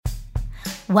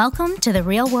Welcome to the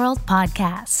Real World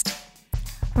Podcast.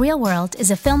 Real World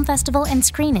is a film festival and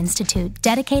screen institute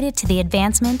dedicated to the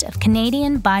advancement of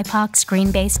Canadian BIPOC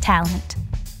screen-based talent.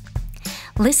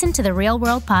 Listen to the Real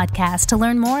World Podcast to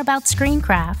learn more about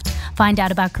screencraft, find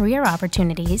out about career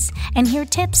opportunities, and hear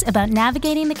tips about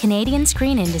navigating the Canadian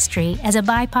screen industry as a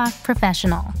BIPOC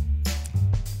professional.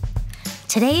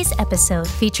 Today's episode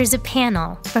features a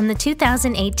panel from the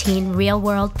 2018 Real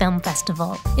World Film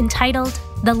Festival entitled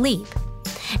The Leap.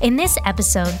 In this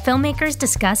episode, filmmakers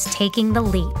discuss taking the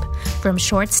leap, from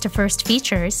shorts to first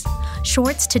features,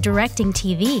 shorts to directing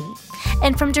TV,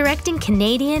 and from directing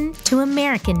Canadian to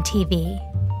American TV.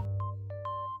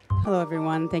 Hello,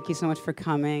 everyone. Thank you so much for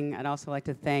coming. I'd also like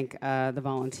to thank the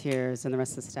volunteers and the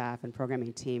rest of the staff and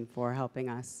programming team for helping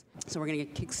us. So we're going to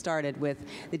get kick-started with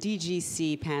the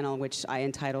DGC panel, which I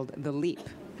entitled The Leap.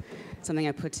 Something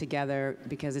I put together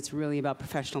because it's really about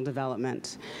professional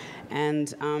development.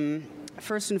 And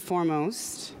first and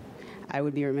foremost, I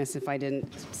would be remiss if I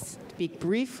didn't speak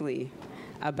briefly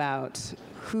about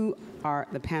who are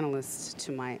the panelists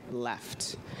to my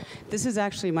left. This is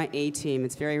actually my A-team.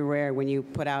 It's very rare when you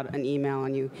put out an email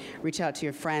and you reach out to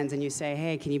your friends and you say,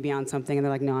 hey, can you be on something? And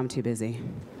they're like, no, I'm too busy.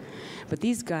 But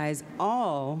these guys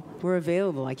all were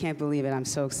available. I can't believe it. I'm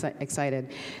so excited.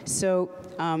 So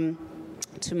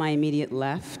to my immediate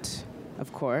left,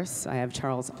 of course, I have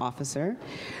Charles Officer,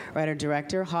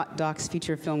 writer-director, Hot Docs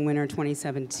Feature Film winner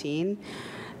 2017.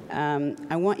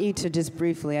 I want you to just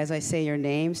briefly, as I say your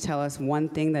names, tell us one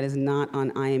thing that is not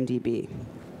on IMDb.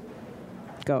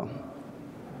 Go.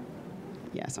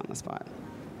 Yes, on the spot.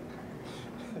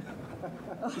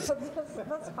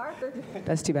 That's hard.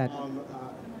 That's too bad.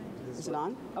 Is it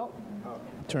on? Oh.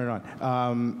 Turn it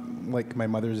on. Like my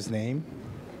mother's name?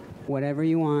 Whatever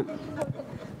you want.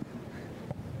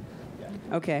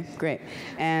 Okay, great.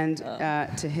 And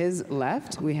to his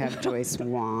left, we have Joyce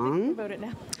Wong. Vote it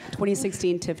now.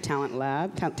 2016 TIFF Talent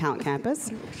Lab, Talent Campus.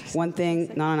 One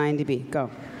thing not on IMDb.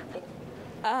 Go.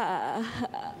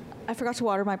 I forgot to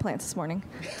water my plants this morning.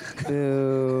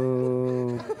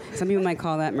 Boo. Some people might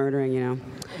call that murdering, you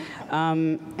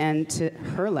know. And to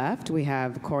her left, we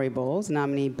have Corey Bowles,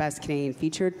 nominee Best Canadian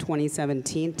Feature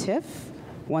 2017 TIFF.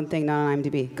 One thing not on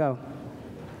IMDb. Go.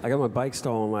 I got my bike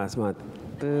stolen last month.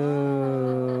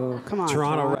 Boo. Come on,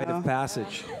 Toronto rite of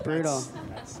passage. Brutal.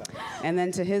 And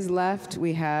then to his left,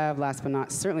 we have, last but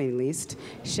not certainly least,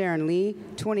 Sharon Lee,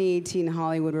 2018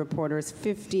 Hollywood Reporter's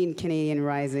 15 Canadian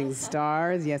Rising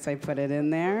Stars. Yes, I put it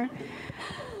in there.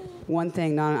 One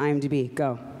thing not on IMDb.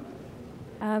 Go.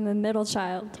 I'm a middle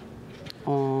child.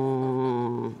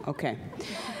 Oh, okay.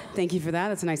 Thank you for that.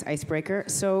 That's a nice icebreaker.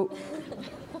 So,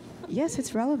 yes,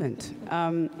 it's relevant.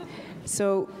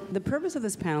 So the purpose of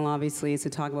this panel, obviously, is to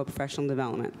talk about professional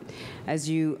development. As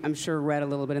you, I'm sure, read a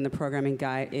little bit in the programming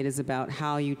guide, it is about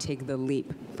how you take the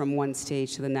leap from one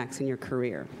stage to the next in your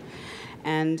career.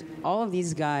 And all of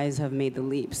these guys have made the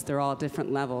leaps. They're all at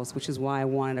different levels, which is why I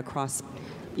wanted a cross,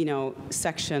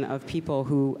 section of people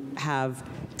who have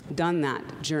done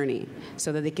that journey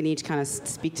so that they can each kind of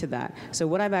speak to that. So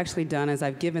what I've actually done is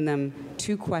I've given them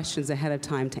 2 questions ahead of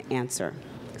time to answer.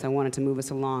 I wanted to move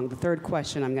us along. The third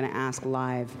question I'm going to ask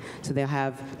live, so they'll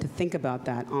have to think about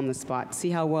that on the spot. See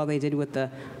how well they did with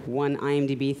the one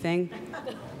IMDb thing?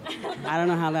 I don't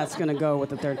know how that's going to go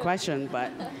with the third question,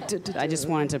 but I just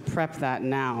wanted to prep that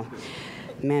now,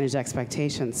 manage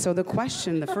expectations. So the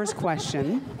first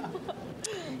question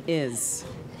is,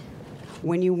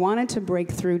 when you wanted to break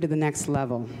through to the next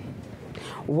level,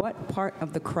 what part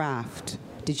of the craft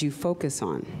did you focus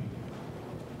on?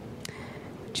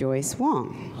 Joyce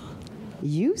Wong,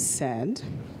 you said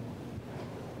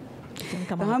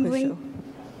the humbling,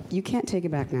 you can't take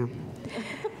it back now.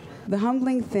 The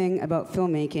humbling thing about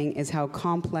filmmaking is how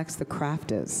complex the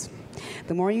craft is.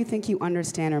 The more you think you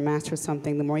understand or master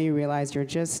something, the more you realize you're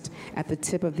just at the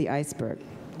tip of the iceberg.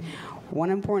 One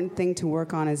important thing to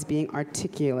work on is being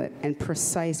articulate and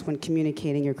precise when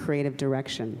communicating your creative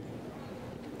direction.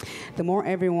 The more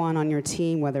everyone on your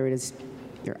team, whether it is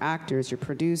your actors, your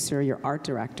producer, your art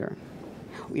director,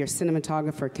 your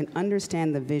cinematographer can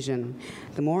understand the vision,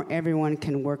 the more everyone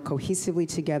can work cohesively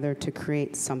together to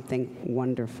create something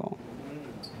wonderful.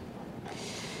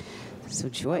 So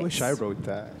Joyce. I wish I wrote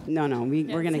that. No,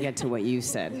 we're going to get to what you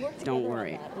said. Don't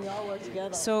worry. We all work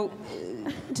together. So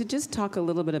to just talk a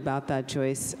little bit about that,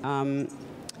 Joyce, it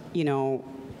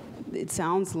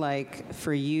sounds like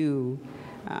for you,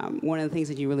 one of the things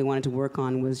that you really wanted to work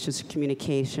on was just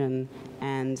communication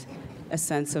and a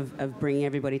sense of bringing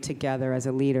everybody together as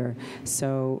a leader.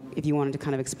 So if you wanted to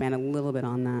kind of expand a little bit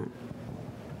on that.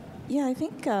 Yeah, I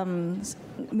think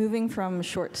moving from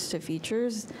shorts to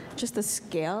features, just the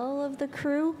scale of the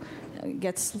crew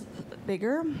gets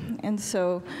bigger. And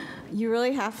so you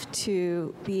really have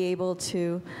to be able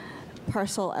to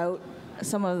parcel out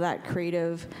some of that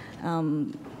creative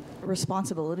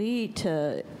responsibility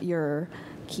to your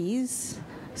keys,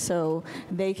 so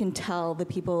they can tell the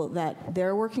people that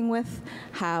they're working with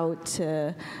how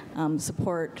to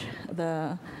support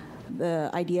the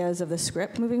ideas of the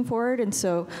script moving forward. And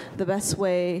so the best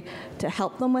way to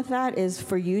help them with that is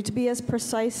for you to be as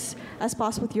precise as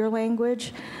possible with your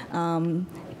language,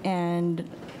 and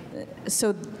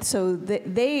so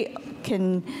they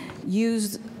can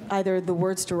use either the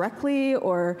words directly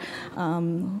or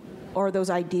those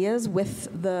ideas with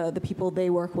the people they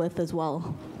work with as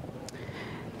well.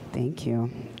 Thank you.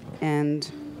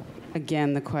 And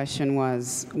again, the question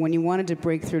was, when you wanted to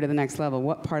break through to the next level,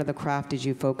 what part of the craft did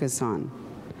you focus on?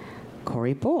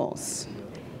 Corey Bowles,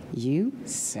 you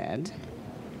said,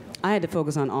 I had to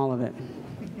focus on all of it.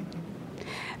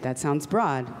 That sounds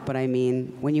broad, but I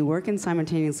mean, when you work in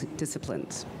simultaneous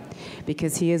disciplines,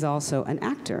 because he is also an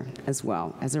actor as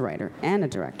well as a writer and a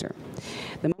director.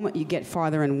 The moment you get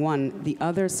farther in one, the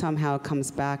other somehow comes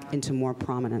back into more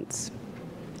prominence.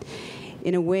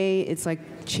 In a way, it's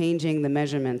like changing the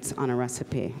measurements on a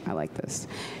recipe. I like this.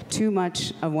 Too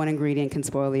much of one ingredient can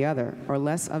spoil the other, or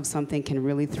less of something can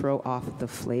really throw off the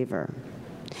flavor.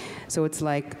 So it's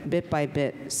like bit by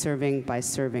bit, serving by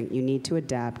serving. You need to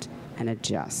adapt and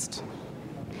adjust.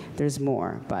 There's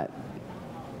more, but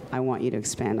I want you to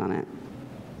expand on it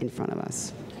in front of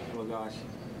us. Oh gosh.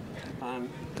 Come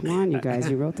on, you guys.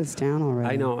 You wrote this down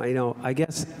already. I know. I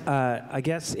guess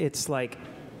it's like,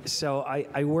 so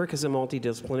I work as a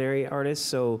multidisciplinary artist,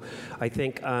 so I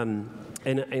think, and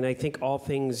I think all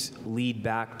things lead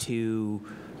back to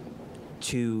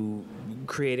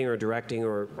creating or directing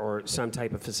or some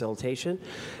type of facilitation.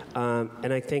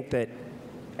 And I think that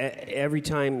every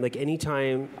time, like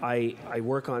anytime I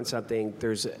work on something,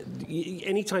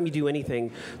 anytime you do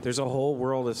anything, there's a whole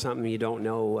world of something you don't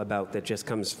know about that just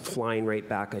comes flying right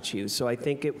back at you. So I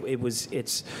think it was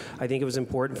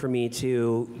important for me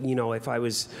to, if I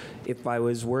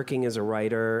was working as a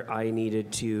writer, I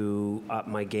needed to up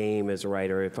my game as a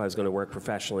writer if I was going to work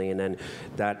professionally, and then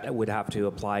that would have to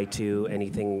apply to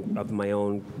anything of my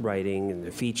own writing in the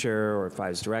feature, or if I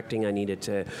was directing, I needed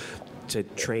to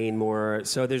train more.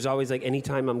 So there's always, like,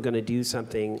 anytime I'm going to do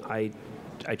something, I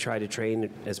try to train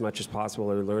as much as possible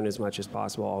or learn as much as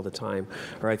possible all the time,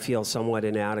 or I feel somewhat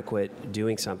inadequate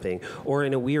doing something. Or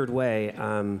in a weird way,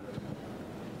 I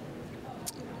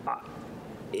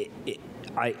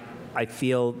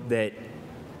feel that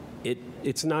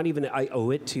it's not even, I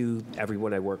owe it to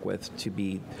everyone I work with to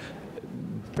be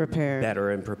prepared,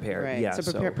 better and prepared. Right. Yeah,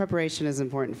 So preparation is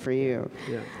important for you.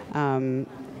 Yeah.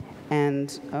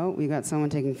 And, we got someone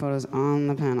taking photos on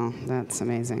the panel. That's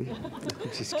amazing.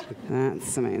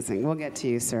 That's amazing. We'll get to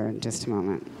you, sir, in just a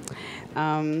moment.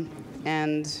 And,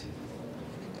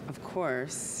 of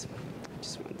course,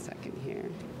 just one second here.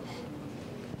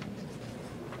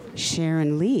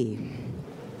 Sharon Lee,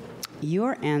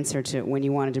 your answer to when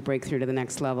you wanted to break through to the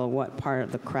next level, what part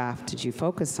of the craft did you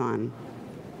focus on?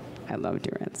 I loved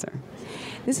your answer.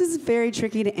 This is very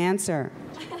tricky to answer.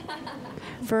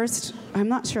 First, I'm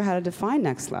not sure how to define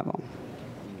next level.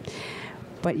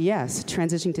 But yes,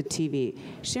 transitioning to TV.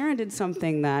 Sharon did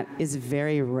something that is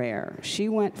very rare. She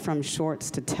went from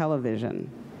shorts to television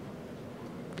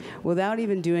without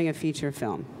even doing a feature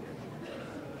film,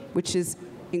 which is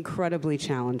incredibly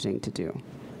challenging to do,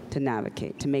 to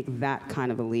navigate, to make that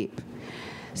kind of a leap.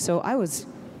 So I was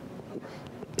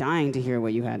dying to hear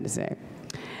what you had to say.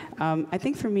 I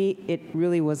think for me, it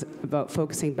really was about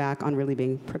focusing back on really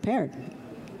being prepared.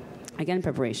 Again,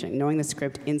 preparation, knowing the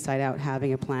script inside out,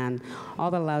 having a plan, all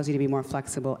that allows you to be more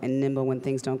flexible and nimble when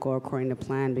things don't go according to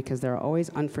plan, because there are always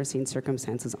unforeseen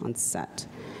circumstances on set.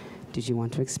 Did you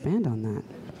want to expand on that?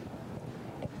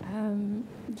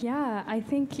 Yeah, I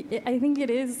think it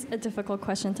is a difficult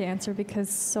question to answer,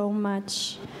 because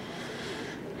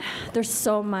there's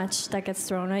so much that gets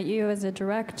thrown at you as a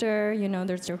director.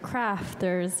 There's your craft,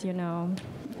 there's,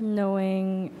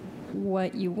 knowing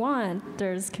what you want,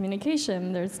 there's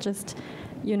communication, there's just,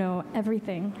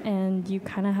 everything. And you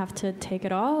kind of have to take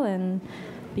it all and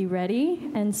be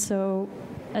ready. And so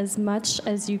as much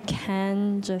as you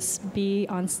can just be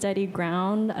on steady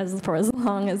ground for as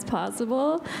long as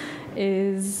possible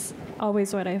is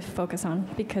always what I focus on,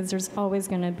 because there's always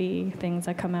going to be things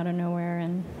that come out of nowhere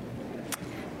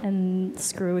and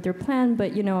screw with your plan.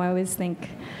 But, I always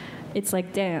think it's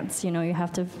like dance. You know, you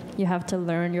have to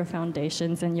learn your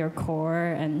foundations and your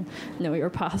core and know your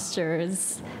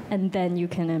postures, and then you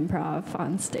can improv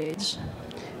on stage.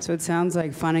 So it sounds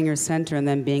like finding your center and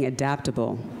then being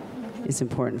adaptable is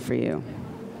important for you.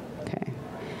 Okay.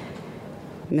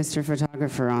 Mr.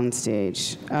 Photographer on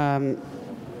stage.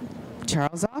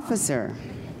 Charles Officer.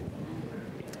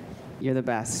 You're the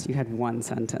best. You had one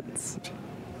sentence.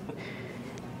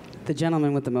 The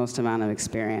gentleman with the most amount of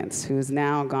experience, who's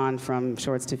now gone from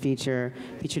shorts to feature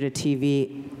to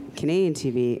TV, Canadian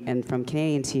TV, and from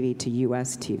Canadian TV to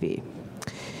US TV.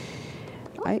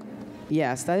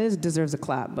 Yes, that deserves a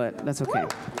clap, but that's okay.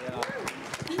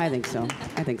 I think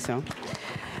so.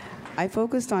 I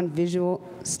focused on visual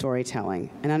storytelling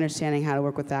and understanding how to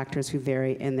work with actors who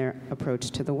vary in their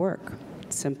approach to the work.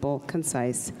 Simple,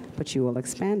 concise, but you will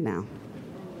expand now.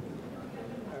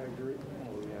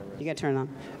 You got turned on.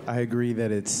 I agree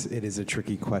that it is a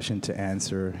tricky question to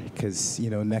answer because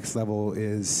next level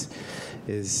is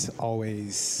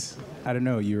always, I don't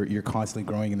know, you're constantly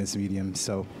growing in this medium.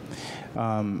 So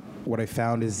what I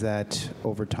found is that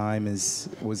over time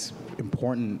was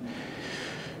important.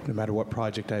 No matter what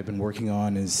project I've been working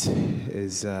on, is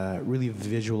really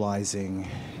visualizing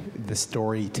the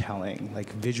storytelling,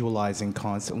 like visualizing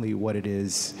constantly what it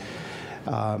is.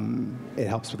 It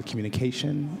helps with the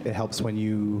communication. It helps when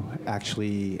you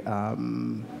actually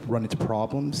run into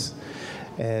problems,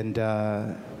 and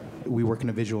we work in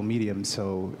a visual medium,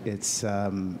 so it's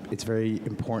very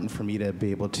important for me to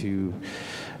be able to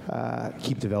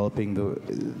keep developing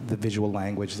the visual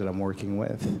language that I'm working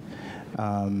with.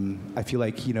 I feel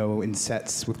like in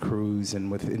sets with crews and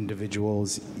with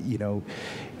individuals,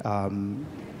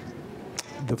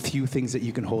 the few things that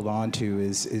you can hold on to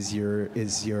is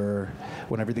your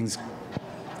when everything's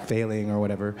failing or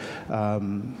whatever,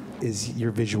 is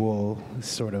your visual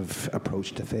sort of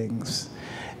approach to things,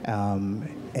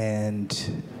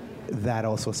 and that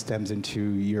also stems into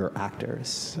your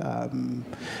actors,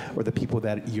 or the people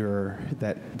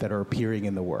that are appearing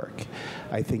in the work.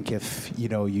 I think if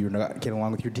you're not getting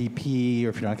along with your DP, or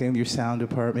if you're not getting with your sound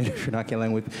department, if you're not getting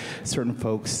along with certain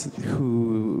folks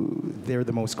who they're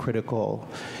the most critical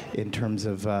in terms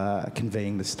of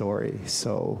conveying the story.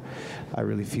 So I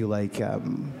really feel like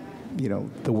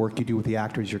the work you do with the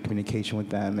actors, your communication with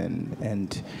them,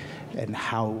 and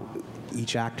how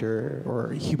each actor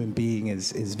or human being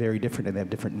is very different, and they have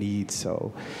different needs.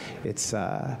 So it's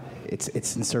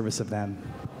in service of them.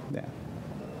 Yeah.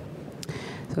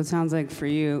 So it sounds like for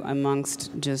you,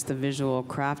 amongst just the visual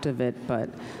craft of it, but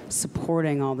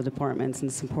supporting all the departments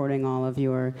and supporting all of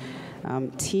your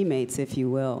teammates, if you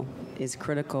will, is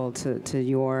critical to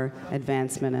your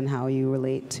advancement and how you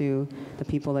relate to the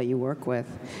people that you work with.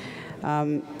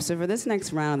 So for this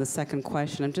next round, the second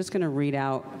question, I'm just going to read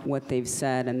out what they've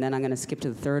said, and then I'm going to skip to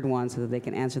the third one so that they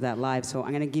can answer that live. So I'm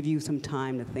going to give you some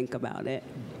time to think about it.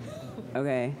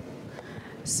 Okay.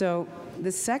 So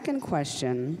the second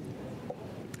question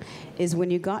is,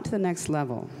 when you got to the next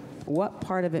level, what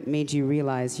part of it made you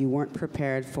realize you weren't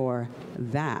prepared for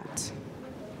that?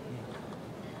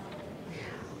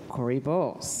 Corey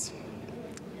Bowles,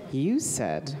 you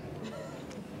said,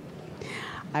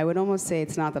 I would almost say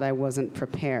it's not that I wasn't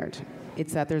prepared.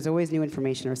 It's that there's always new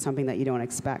information or something that you don't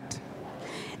expect.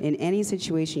 In any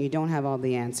situation, you don't have all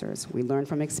the answers. We learn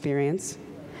from experience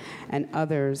and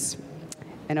other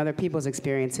people's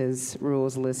experiences,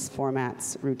 rules, lists,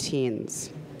 formats,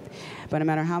 routines. But no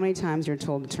matter how many times you're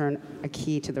told to turn a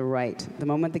key to the right, the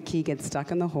moment the key gets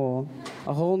stuck in the hole,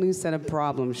 a whole new set of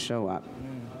problems show up.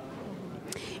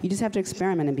 You just have to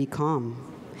experiment and be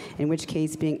calm, in which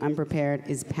case being unprepared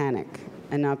is panic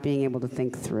and not being able to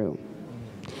think through.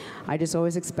 I just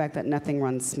always expect that nothing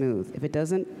runs smooth. If it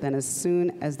doesn't, then as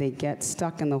soon as they get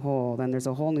stuck in the hole, then there's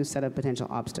a whole new set of potential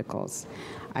obstacles.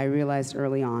 I realized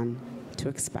early on to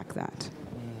expect that.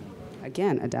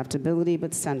 Again, adaptability,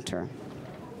 but center.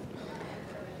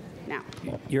 Now.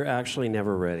 You're actually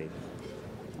never ready.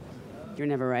 You're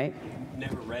never right?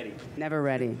 Never ready. Never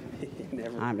ready.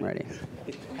 Never I'm ready.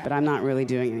 But I'm not really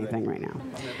doing anything right now.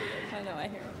 I know, I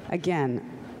hear. Again,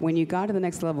 when you got to the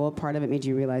next level, part of it made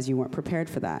you realize you weren't prepared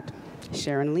for that.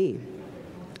 Sharon Lee,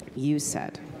 you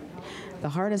said, the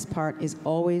hardest part is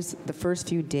always the first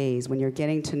few days when you're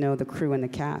getting to know the crew and the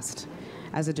cast.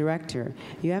 As a director,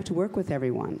 you have to work with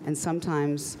everyone, and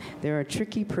sometimes there are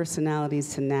tricky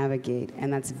personalities to navigate,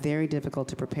 and that's very difficult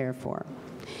to prepare for.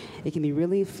 It can be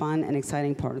really fun and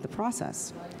exciting part of the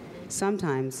process.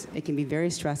 Sometimes it can be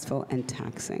very stressful and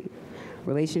taxing.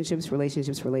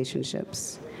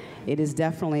 Relationships. It is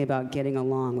definitely about getting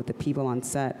along with the people on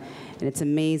set. And it's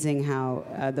amazing how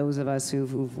those of us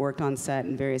who've worked on set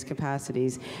in various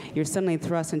capacities, you're suddenly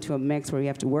thrust into a mix where you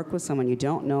have to work with someone you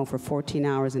don't know for 14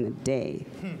 hours in a day.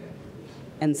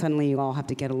 And suddenly you all have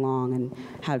to get along and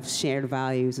have shared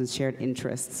values and shared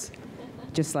interests,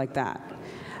 just like that.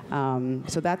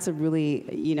 So that's a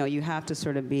really, you have to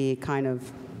sort of be kind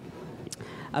of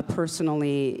your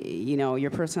personality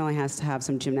has to have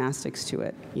some gymnastics to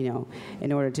it,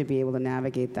 in order to be able to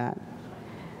navigate that.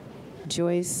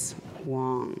 Joyce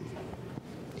Wong,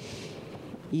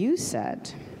 you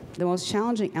said the most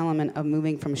challenging element of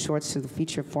moving from shorts to the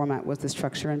feature format was the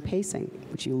structure and pacing,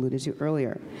 which you alluded to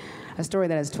earlier. A story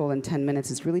that is told in 10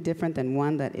 minutes is really different than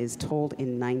one that is told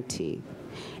in 90.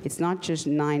 It's not just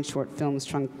 9 short films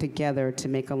strung together to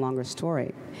make a longer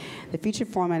story. The feature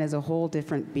format is a whole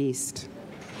different beast.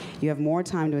 You have more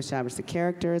time to establish the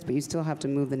characters, but you still have to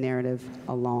move the narrative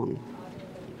along.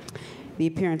 The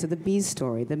appearance of the B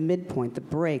story, the midpoint, the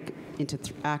break into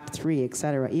Act 3,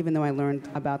 etc. Even though I learned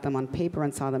about them on paper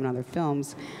and saw them in other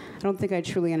films, I don't think I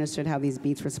truly understood how these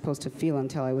beats were supposed to feel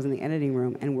until I was in the editing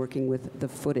room and working with the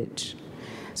footage.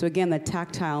 So again, the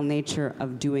tactile nature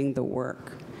of doing the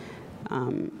work.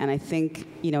 And I think,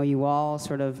 you all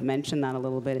sort of mentioned that a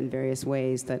little bit in various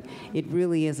ways, that it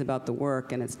really is about the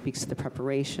work, and it speaks to the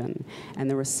preparation and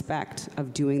the respect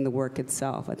of doing the work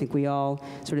itself. I think we all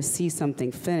sort of see something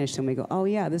finished and we go, oh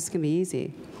yeah, this can be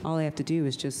easy. All I have to do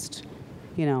is just,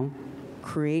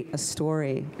 create a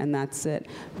story, and that's it.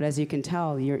 But as you can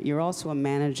tell, you're also a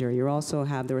manager. You also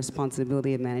have the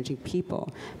responsibility of managing people,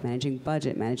 managing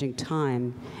budget, managing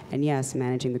time, and yes,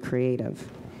 managing the creative.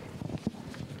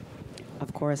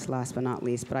 Of course, last but not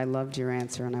least, but I loved your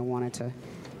answer, and I wanted to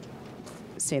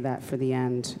say that for the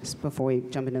end before we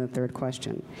jump into the third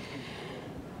question.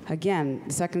 Again,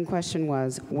 the second question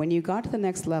was, when you got to the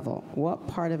next level, what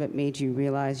part of it made you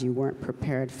realize you weren't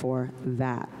prepared for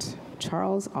that?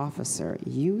 Charles Officer,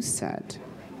 you said,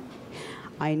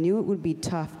 I knew it would be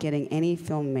tough getting any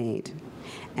film made,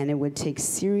 and it would take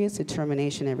serious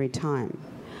determination every time.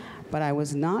 But I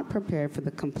was not prepared for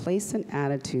the complacent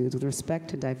attitudes with respect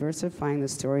to diversifying the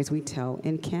stories we tell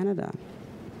in Canada.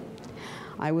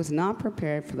 I was not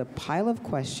prepared for the pile of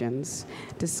questions,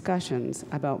 discussions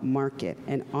about market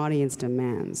and audience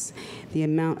demands, the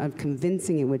amount of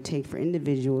convincing it would take for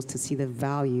individuals to see the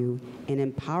value in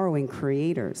empowering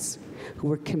creators who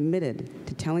were committed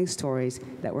to telling stories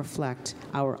that reflect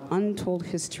our untold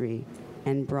history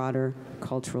and broader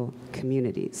cultural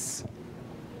communities.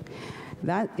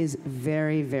 That is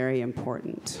very, very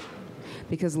important.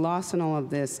 Because lost in all of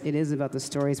this, it is about the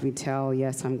stories we tell.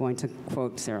 Yes, I'm going to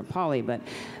quote Sarah Polley, but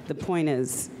the point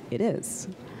is, it is.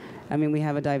 I mean, we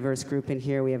have a diverse group in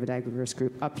here, we have a diverse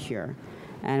group up here,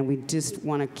 and we just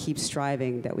want to keep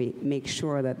striving that we make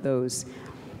sure that those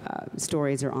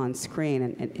stories are on screen,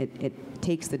 and it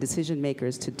takes the decision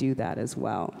makers to do that as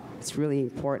well. It's really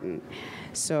important.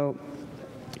 So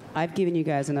I've given you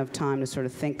guys enough time to sort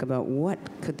of think about what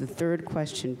could the third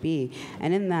question be.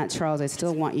 And in that, Charles, I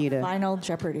still want you to... Final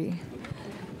Jeopardy.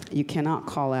 You cannot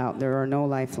call out. There are no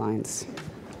lifelines.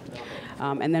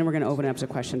 And then we're going to open it up to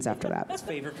questions after that. That's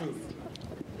favorite food.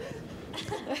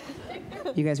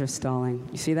 You guys are stalling.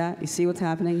 You see that? You see what's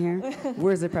happening here?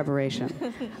 Where's the preparation?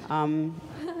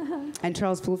 And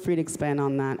Charles, feel free to expand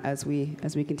on that as we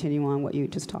continue on what you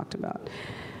just talked about.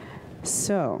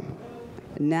 So...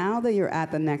 now that you're at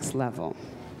the next level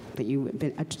that you've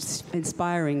been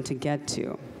inspiring to get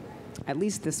to, at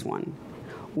least this one,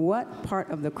 what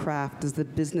part of the craft does the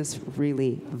business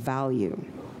really value?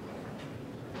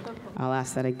 I'll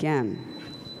ask that again.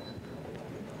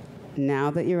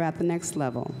 Now that you're at the next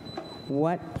level,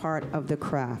 what part of the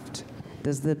craft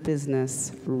does the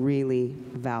business really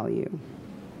value?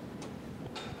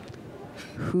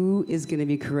 Who is going to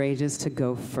be courageous to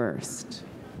go first?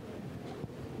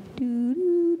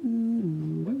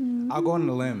 I'll go on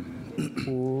a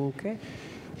limb. Okay.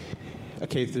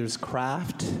 Okay, there's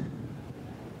craft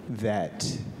that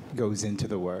goes into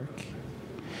the work.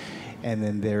 And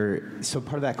then so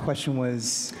part of that question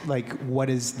was, like, what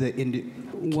is the...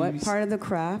 What part of the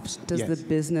craft does the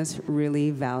business really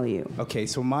value? Okay,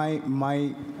 so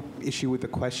my issue with the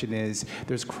question is,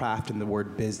 there's craft in the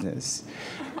word business.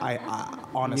 I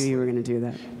honestly... I knew you were going to do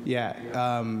that.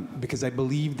 Yeah, because I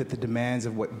believe that the demands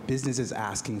of what business is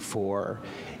asking for,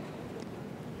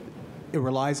 it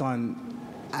relies on,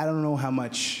 I don't know how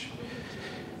much...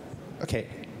 Okay,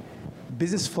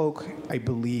 business folk, I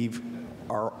believe,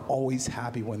 are always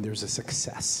happy when there's a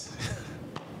success,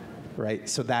 right?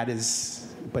 So that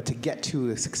is, but to get to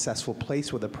a successful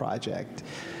place with a project,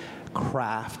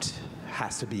 craft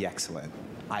has to be excellent,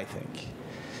 I think.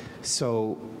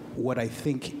 So what I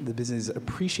think the business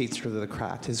appreciates for the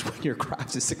craft is when your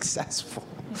craft is successful.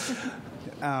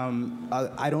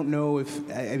 I don't know if,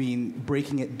 I mean,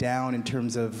 breaking it down in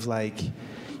terms of like,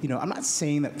 you know, I'm not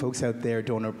saying that folks out there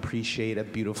don't appreciate a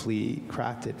beautifully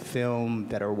crafted film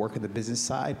that are working the business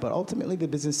side, but ultimately the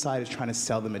business side is trying to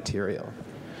sell the material.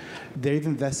 They've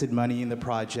invested money in the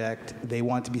project. They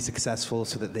want to be successful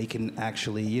so that they can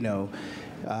actually, you know,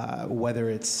 whether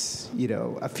it's, you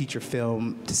know, a feature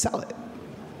film, to sell it.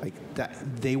 Like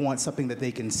that, they want something that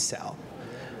they can sell.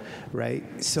 Right.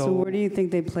 So where do you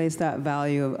think they place that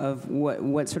value of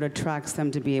what sort of attracts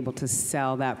them to be able to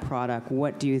sell that product?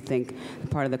 What do you think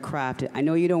part of the craft? I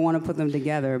know you don't want to put them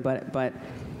together, but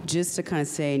just to kind of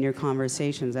say in your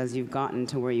conversations as you've gotten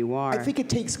to where you are. I think it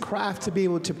takes craft to be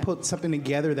able to put something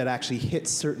together that actually hits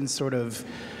certain sort of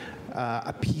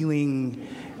appealing.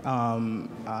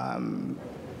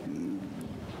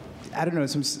 I don't know,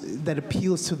 that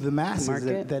appeals to the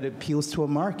masses, that appeals to a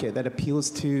market, that appeals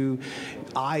to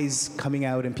eyes coming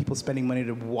out and people spending money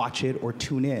to watch it or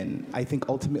tune in. I think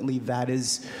ultimately that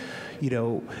is, you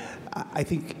know, I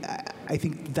think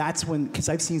that's when, because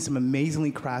I've seen some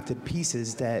amazingly crafted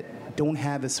pieces that don't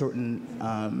have a certain,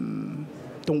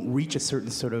 don't reach a certain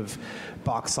sort of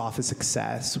box office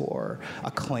success or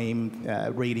acclaim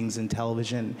ratings in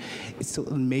television. It's still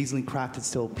an amazingly crafted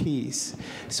still piece.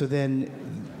 So then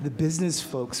the business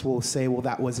folks will say, well,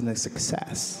 that wasn't a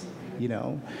success, you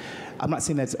know? I'm not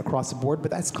saying that's across the board, but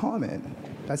that's common.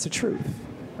 That's the truth.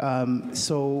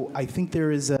 So I think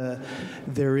there is a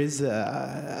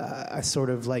sort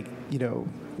of like, you know,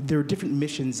 there are different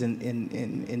missions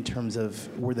in terms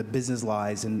of where the business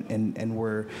lies and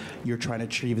where you're trying to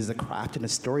achieve as a craft and a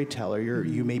storyteller.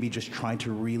 You may be just trying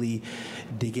to really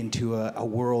dig into a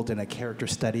world and a character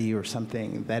study or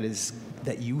something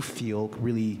that you feel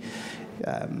really,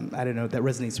 I don't know, that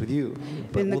resonates with you.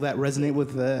 But will that resonate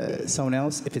with someone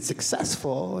else if it's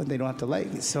successful and they don't have to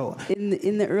like it? So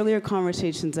in the earlier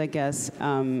conversations, I guess,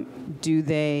 do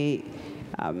they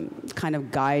kind of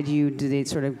guide you? Do they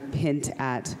sort of hint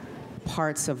at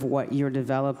parts of what you're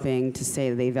developing to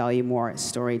say they value more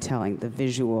storytelling, the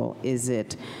visual? Is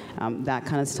it that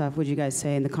kind of stuff, would you guys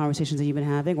say, in the conversations that you've been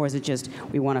having? Or is it just,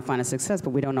 we want to find a success,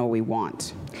 but we don't know what we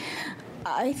want?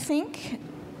 I think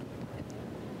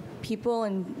people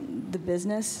in the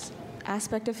business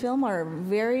aspect of film are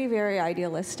very, very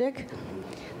idealistic,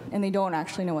 and they don't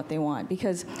actually know what they want,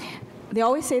 because they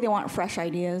always say they want fresh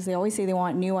ideas, they always say they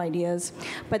want new ideas,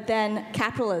 but then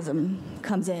capitalism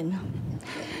comes in.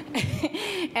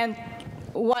 And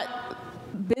what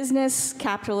business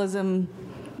capitalism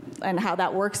and how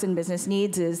that works in business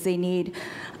needs is they need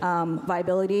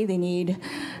viability, they need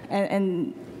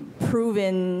and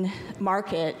proven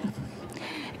market.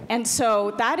 And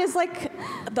so that is like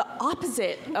the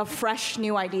opposite of fresh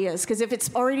new ideas, because if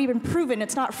it's already been proven,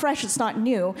 it's not fresh, it's not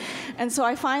new. And so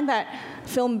I find that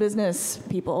film business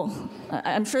people,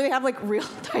 I'm sure they have like real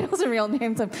titles and real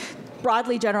names, I'm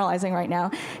broadly generalizing right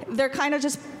now, they're kind of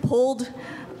just pulled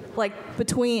like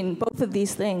between both of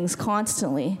these things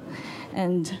constantly.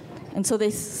 And so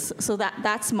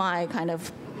that's my kind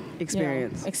of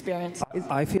experience.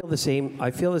 I feel the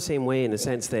same way in the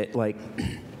sense that like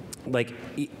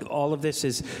all of this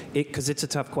is it, because it's a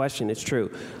tough question. It's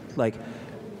true. Like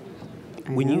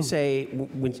when you say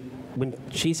when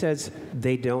she says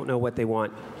they don't know what they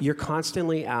want, you're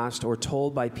constantly asked or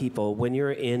told by people when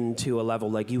you're into a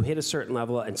level, like you hit a certain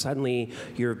level and suddenly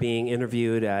you're being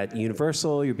interviewed at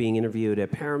Universal, you're being interviewed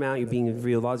at Paramount, you're being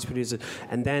interviewed with all these producers,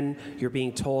 and then you're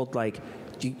being told like,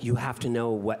 you have to know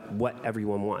what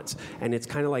everyone wants. And it's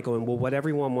kind of like going, well, what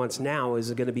everyone wants now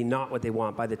is going to be not what they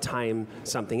want by the time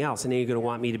something else. And then you're going to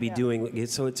want me to be doing it.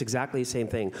 So it's exactly the same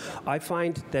thing. I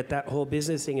find that whole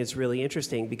business thing is really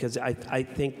interesting because I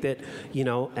think that, you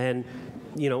know, and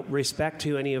you know, respect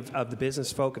to any of the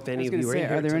business folk, if any of you are in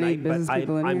here tonight, but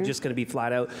I'm just going to be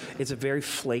flat out. It's a very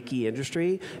flaky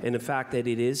industry, and the fact that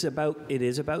it is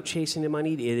about chasing the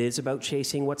money. It is about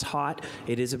chasing what's hot.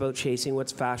 It is about chasing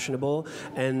what's fashionable.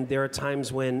 And there are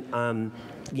times when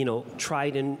you know,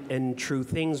 tried and true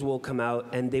things will come out,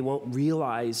 and they won't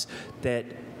realize that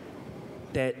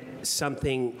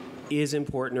something is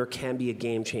important or can be a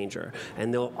game changer,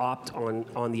 and they'll opt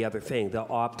on the other thing. They'll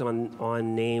opt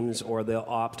on names, or they'll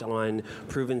opt on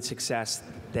proven success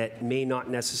that may not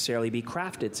necessarily be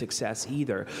crafted success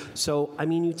either. So I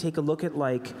mean, you take a look at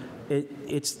like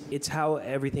it's how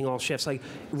everything all shifts. Like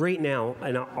right now,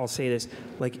 and I'll say this,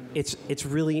 like it's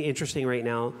really interesting right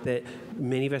now that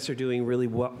many of us are doing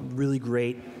really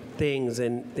great things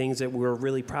and things that we're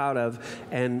really proud of,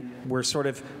 and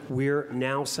we're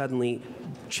now suddenly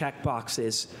check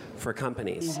boxes for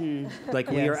companies. Like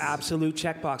we are absolute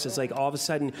check boxes. Like all of a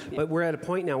sudden, but we're at a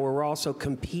point now where we're also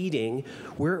competing.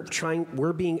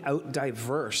 We're being out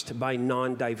diversed by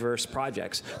non-diverse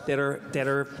projects that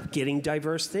are getting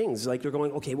diverse things. Like they're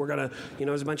going, okay, we're gonna,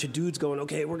 there's a bunch of dudes going,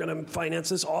 okay, we're gonna finance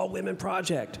this all women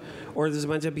project, or there's a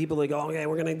bunch of people like, oh, okay,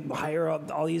 we're gonna hire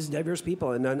all these diverse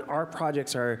people, and then our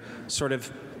projects are sort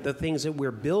of the things that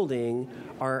we're building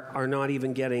are not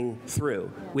even getting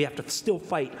through. We have to still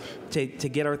fight to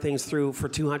get our things through for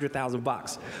 $200,000.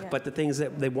 Yeah. But the things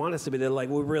that they want us to be, they're like,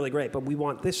 we're really great, but we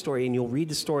want this story, and you'll read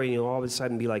the story and you'll all of a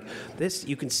sudden be like, this,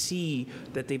 you can see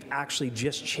that they've actually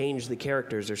just changed the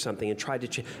characters or something and tried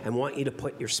to and want you to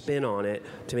put your spin on it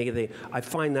to make it. I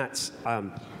find that's,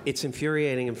 it's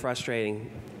infuriating and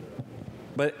frustrating.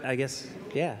 But I guess,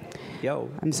 yeah,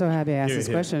 I'm so happy I asked this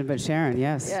question, but Sharon,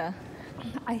 yes. Yeah.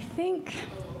 I think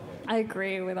I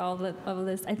agree with all of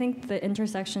this. I think the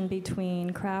intersection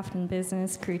between craft and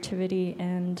business, creativity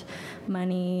and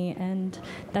money, and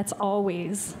that's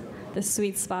always the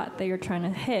sweet spot that you're trying to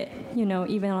hit.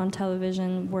 Even on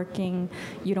television, working,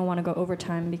 you don't want to go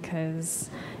overtime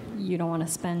because you don't want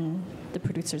to spend the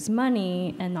producer's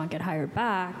money and not get hired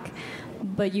back.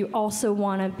 But you also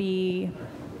want to be,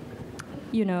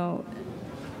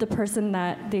 the person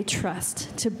that they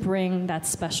trust to bring that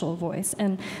special voice.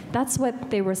 And that's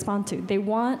what they respond to. They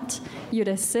want you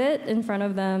to sit in front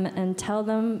of them and tell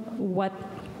them what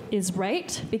is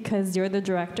right, because you're the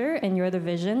director and you're the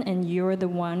vision and you're the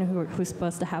one who's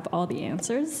supposed to have all the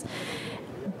answers.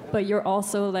 But you're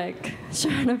also like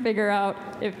trying to figure out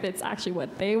if it's actually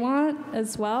what they want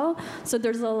as well. So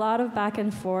there's a lot of back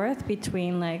and forth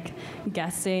between like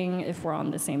guessing if we're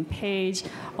on the same page,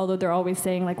 although they're always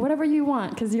saying like, whatever you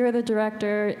want, because you're the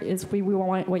director, we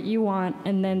want what you want.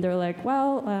 And then they're like,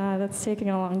 well, that's taking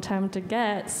a long time to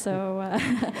get. So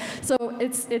so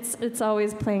it's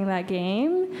always playing that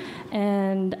game.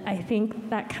 And I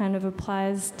think that kind of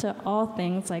applies to all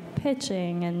things like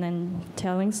pitching and then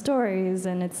telling stories.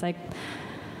 And it's like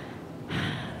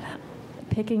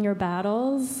picking your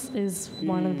battles is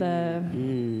one of the,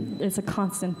 it's a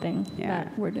constant thing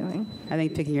that we're doing. I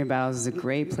think picking your battles is a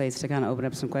great place to kind of open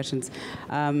up some questions.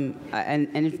 And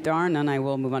if there are none, I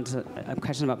will move on to a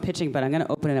question about pitching, but I'm going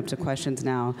to open it up to questions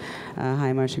now.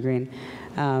 Hi, Marcia Green.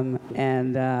 Are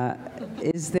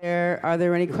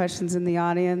there any questions in the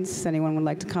audience? Anyone would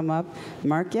like to come up?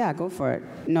 Mark, yeah, go for it.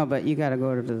 No, but you got to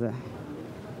go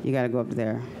up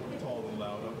there.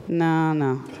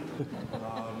 No.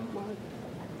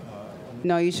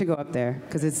 No, you should go up there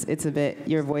because it's a bit,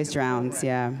 your voice drowns.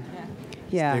 Yeah.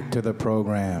 Stick to the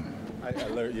program.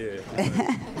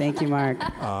 Thank you, Mark.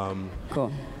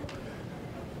 Cool.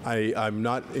 I'm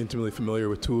not intimately familiar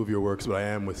with two of your works, but I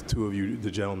am with two of you,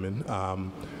 the gentlemen.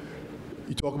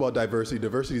 You talk about diversity.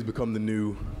 Diversity has become the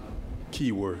new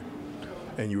keyword.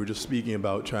 And you were just speaking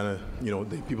about trying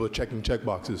to, people are checking check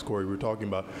boxes, Corey. We were talking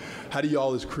about how do you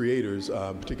all as creators,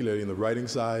 particularly in the writing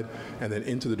side and then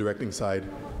into the directing side,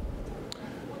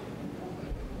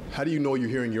 how do you know you're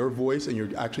hearing your voice and you're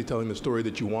actually telling the story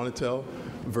that you want to tell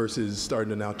versus starting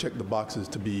to now check the boxes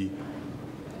to be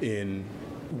in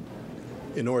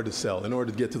order to sell, in order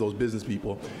to get to those business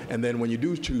people? And then when you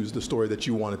do choose the story that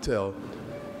you want to tell,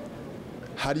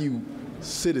 how do you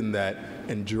sit in that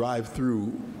and drive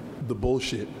through the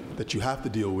bullshit that you have to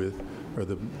deal with, or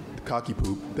the cocky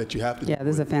poop that you have to deal with? Yeah,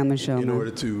 this is a family show. In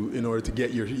order to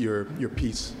get your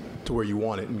piece to where you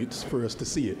want it, and it's for us to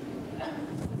see it.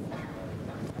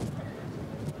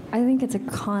 I think it's a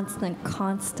constant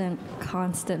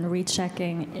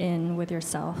rechecking in with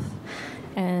yourself,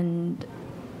 and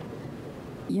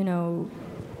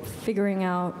figuring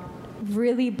out,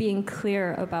 really being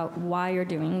clear about why you're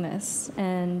doing this,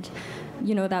 and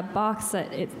that box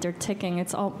that they're ticking.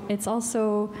 It's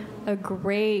also a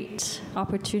great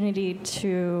opportunity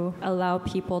to allow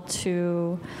people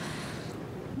to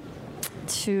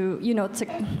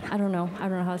I don't know how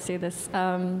to say this.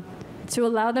 To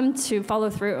allow them to follow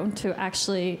through, to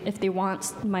actually, if they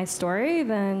want my story,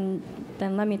 then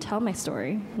let me tell my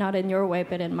story, not in your way,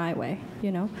 but in my way,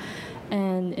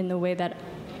 and in the way that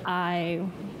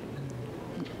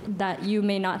you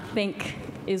may not think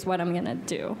is what I'm gonna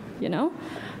do,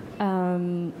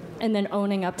 and then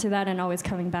owning up to that and always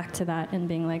coming back to that and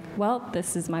being like, well,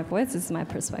 this is my voice, this is my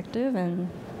perspective, and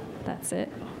that's it.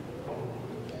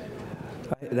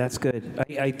 That's good.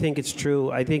 I think it's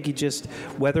true. I think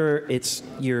whether it's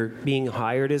you're being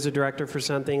hired as a director for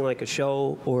something like a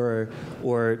show or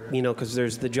because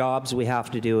there's the jobs we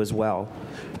have to do as well,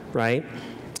 right?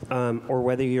 Or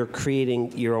whether you're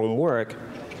creating your own work,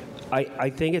 I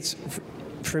think it's,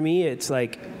 for me, it's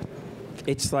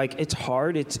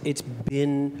hard. It's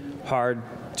been hard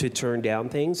to turn down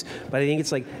things, but I think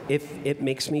it's like, if it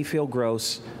makes me feel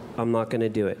gross, I'm not going to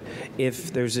do it.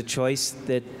 If there's a choice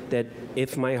that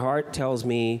if my heart tells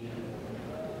me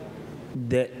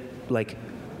that, like,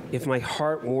 if my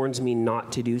heart warns me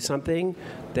not to do something,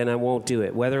 then I won't do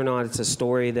it. Whether or not it's a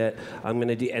story that I'm going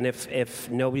to do, and if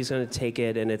nobody's going to take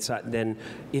it, and it's then,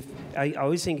 if I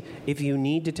always think, if you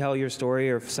need to tell your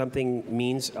story, or if something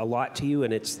means a lot to you,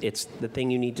 and it's the thing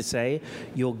you need to say,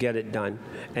 you'll get it done,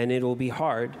 and it'll be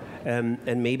hard, and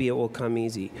maybe it will come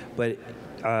easy, but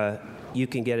you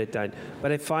can get it done.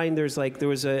 But I find there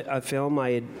was a film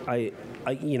I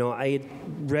had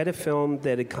read a film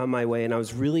that had come my way, and I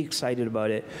was really excited about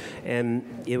it. And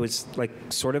it was like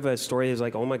sort of a story that was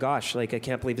like, oh my gosh, like I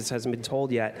can't believe this hasn't been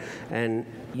told yet. And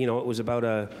it was about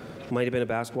might have been a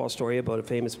basketball story about a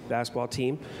famous basketball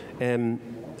team. And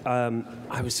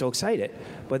I was so excited.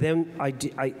 But then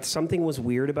something was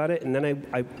weird about it, and then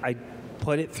I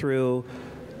put it through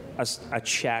a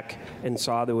check and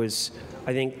saw there was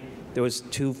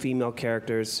 2 female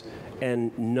characters,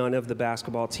 and none of the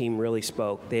basketball team really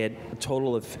spoke. They had a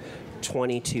total of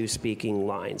 22 speaking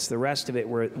lines. The rest of it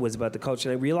was about the coach.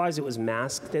 And I realized it was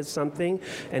masked as something,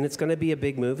 and it's going to be a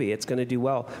big movie. It's going to do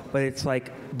well. But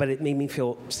but it made me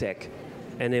feel sick.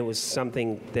 And it was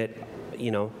something that,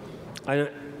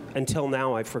 until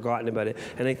now I've forgotten about it.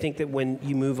 And I think that when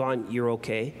you move on, you're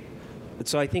okay.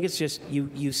 So I think it's just, you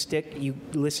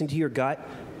listen to your gut,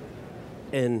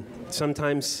 and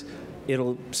sometimes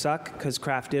it'll suck because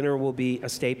Kraft Dinner will be a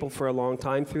staple for a long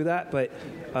time through that. But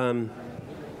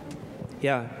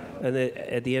yeah, and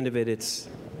at the end of it, it's,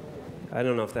 I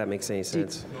don't know if that makes any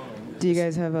sense. Do you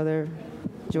guys have other,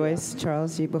 Joyce,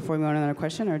 Charles, before we go on to another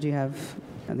question, or do you have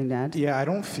something to add? Yeah, I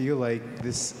don't feel like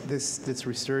this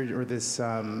resurgence, or this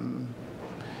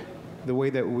the way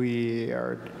that we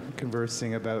are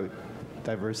conversing about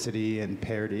diversity and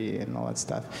parity and all that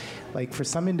stuff. Like, for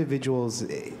some individuals,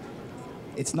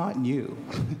 it's not new.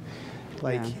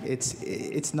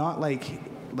 It's not like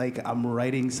I'm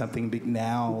writing something big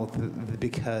now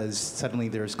because suddenly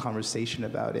there's conversation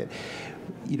about it.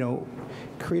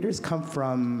 Creators come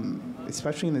from,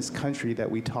 especially in this country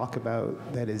that we talk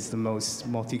about, that is the most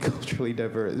multiculturally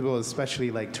diverse, well,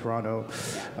 especially like Toronto.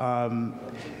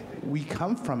 We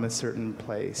come from a certain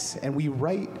place, and we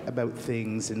write about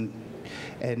things and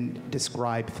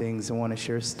describe things and want to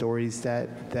share stories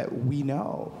that we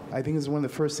know. I think it's one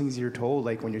of the first things you're told,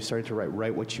 like when you're starting to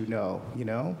write what you know,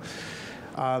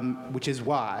 which is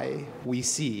why we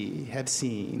have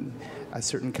seen a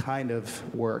certain kind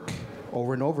of work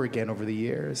over and over again over the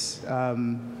years,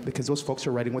 because those folks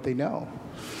are writing what they know.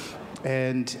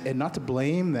 And not to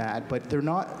blame that, but they're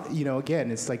not, again,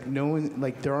 it's like no one,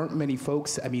 like there aren't many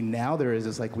folks, I mean, now there is,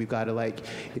 it's like we've got to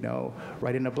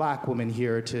write in a black woman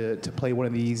here to play one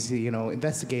of these,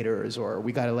 investigators, or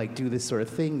we got to do this sort of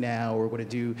thing now, or we're going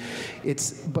to do,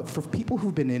 but for people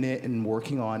who've been in it and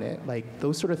working on it,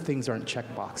 those sort of things aren't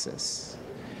check boxes.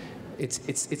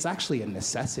 It's actually a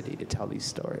necessity to tell these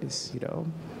stories,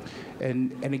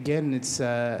 And again, it's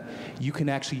you can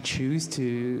actually choose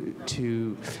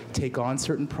to take on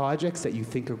certain projects that you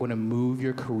think are going to move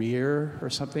your career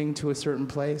or something to a certain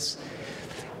place.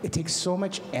 It takes so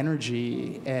much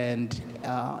energy, and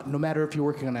no matter if you're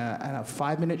working on a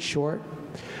 5-minute short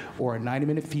or a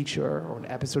 90-minute feature or an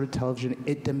episode of television,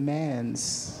 it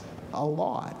demands a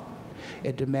lot.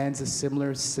 It demands a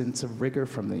similar sense of rigor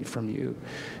from you.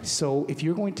 So if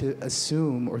you're going to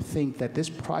assume or think that this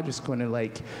project's going to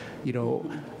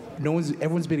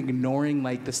everyone's been ignoring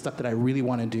the stuff that I really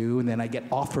want to do, and then I get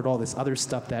offered all this other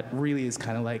stuff that really is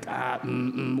kind of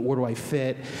where do I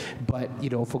fit? But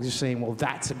folks are saying, well,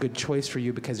 that's a good choice for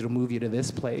you because it'll move you to this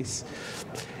place.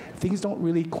 Things don't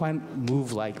really quite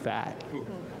move like that.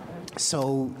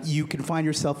 So you can find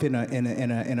yourself in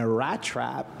a rat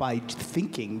trap by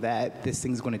thinking that this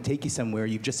thing's going to take you somewhere.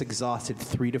 You've just exhausted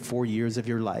 3 to 4 years of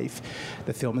your life.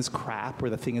 The film is crap, or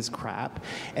the thing is crap,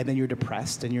 and then you're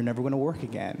depressed and you're never going to work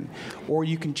again. Or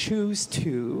you can choose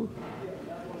to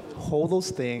hold those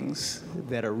things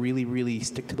that are really, really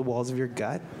stick to the walls of your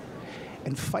gut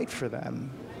and fight for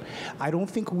them. I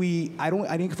think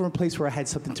from a place where I had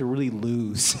something to really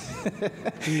lose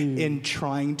in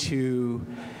trying to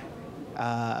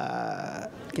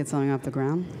get something off the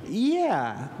ground?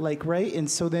 Yeah, right? And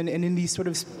so then, and in these sort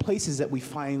of places that we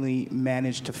finally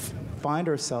managed to find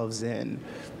ourselves in,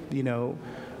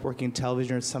 working in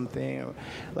television or something, or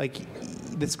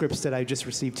the scripts that I just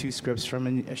received 2 scripts from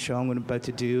a show I'm about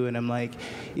to do, and I'm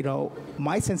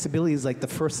my sensibility is the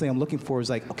first thing I'm looking for is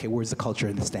okay, where's the culture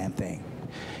in this damn thing?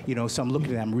 So I'm looking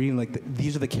at them, I'm reading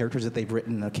these are the characters that they've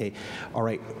written. Okay, all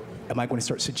right. Am I going to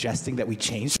start suggesting that we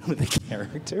change some of the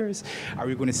characters? Are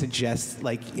we going to suggest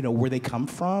where they come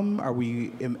from?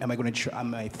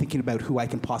 Am I thinking about who I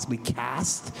can possibly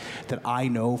cast that I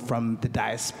know from the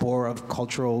diaspora of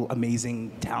cultural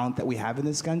amazing talent that we have in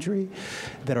this country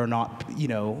that are not,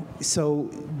 so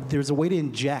there's a way to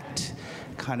inject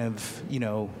kind of,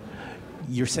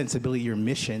 your sensibility, your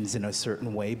missions in a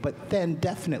certain way, but then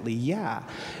definitely, yeah,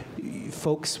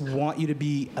 folks want you to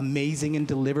be amazing and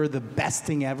deliver the best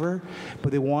thing ever,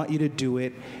 but they want you to do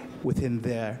it within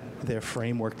their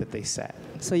framework that they set.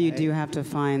 So you do have to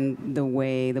find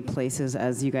the places,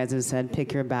 as you guys have said,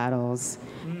 pick your battles,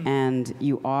 and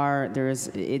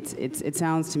it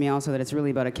sounds to me also that it's really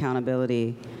about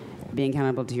accountability, being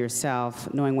accountable to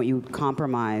yourself, knowing what you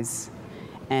compromise,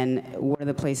 and what are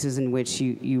the places in which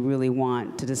you really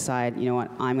want to decide, you know what,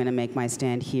 I'm going to make my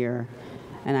stand here,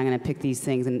 and I'm going to pick these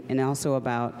things, and also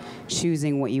about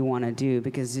choosing what you want to do,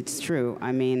 because it's true.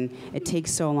 I mean, it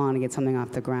takes so long to get something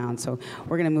off the ground. So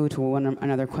we're going to move to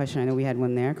another question. I know we had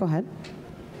one there. Go ahead.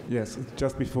 Yes,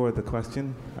 just before the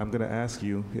question, I'm going to ask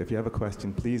you, if you have a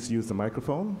question, please use the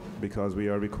microphone, because we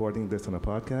are recording this on a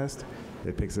podcast.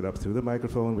 It picks it up through the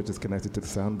microphone, which is connected to the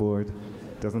soundboard.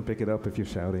 Doesn't pick it up if you're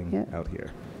shouting out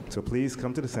here. So please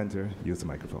come to the center, use the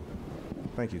microphone.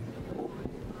 Thank you.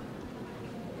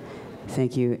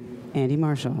 Thank you, Andy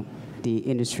Marshall, the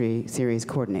industry series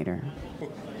coordinator.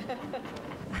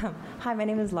 Hi, my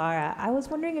name is Lara. I was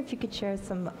wondering if you could share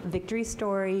some victory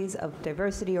stories of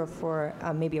diversity, or for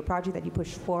maybe a project that you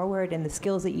pushed forward, and the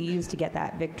skills that you used to get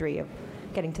that victory of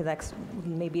getting to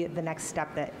the next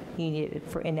step that you needed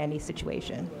in any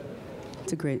situation.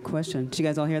 It's a great question. Did you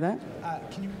guys all hear that?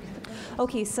 Can you repeat the question?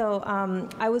 Okay, so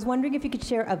I was wondering if you could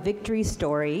share a victory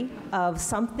story of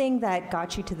something that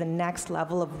got you to the next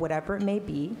level of whatever that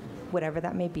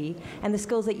may be, and the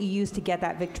skills that you used to get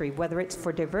that victory, whether it's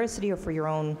for diversity or for your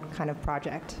own kind of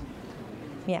project.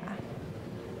 Yeah.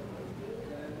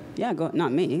 Yeah,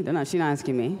 not me. She's not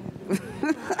asking me.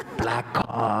 Black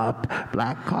cop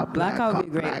would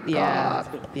be great.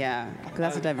 Yeah, because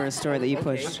that's a diverse story that you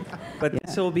pushed. But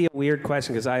this will be a weird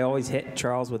question, because I always hit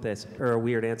Charles with this, or a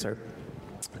weird answer.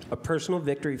 A personal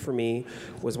victory for me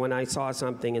was when I saw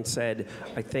something and said,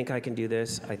 I think I can do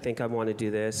this, I think I want to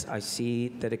do this, I see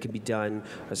that it can be done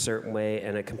a certain way,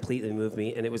 and it completely moved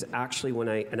me. And it was actually when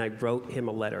I wrote him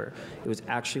a letter, it was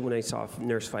actually when I saw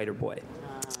Nurse Fighter Boy.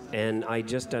 And I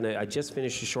just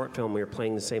finished a short film. We were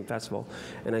playing the same festival,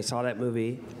 and I saw that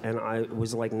movie, and I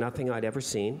was like nothing I'd ever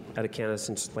seen out of Canada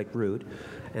since Rude,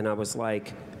 and I was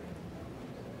like,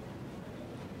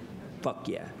 fuck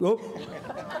yeah. Oh.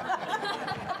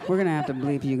 We're gonna have to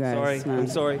bleep you guys. I'm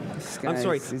sorry.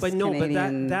 But no,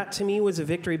 Canadian. but that to me was a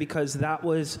victory, because that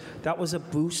was a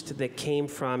boost that came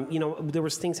from, there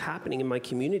was things happening in my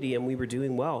community and we were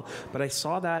doing well. But I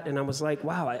saw that and I was like,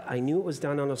 wow, I knew it was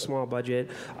done on a small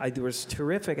budget. There was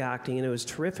terrific acting and it was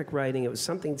terrific writing. It was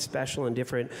something special and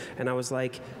different. And I was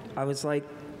like,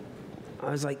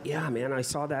 yeah, man, I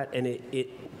saw that, and it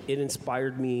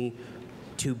inspired me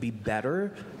to be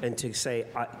better and to say,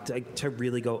 to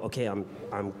really go, okay, I'm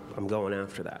going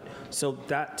after that. So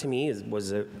that to me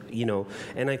was a,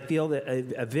 and I feel that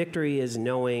a victory is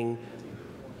knowing,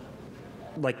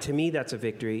 to me that's a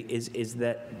victory, is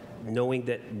that knowing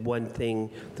that one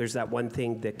thing, there's that one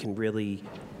thing that can really,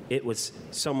 it was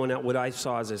someone else, what I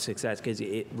saw as a success, because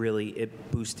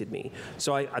it boosted me.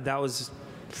 So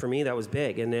for me, that was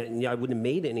big, and I wouldn't have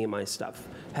made any of my stuff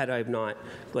had I not,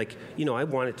 I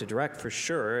wanted to direct for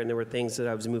sure, and there were things that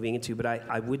I was moving into, but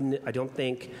I don't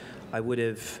think I would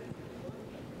have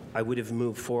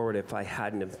moved forward if I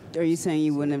hadn't have. Are you saying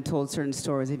you wouldn't have told certain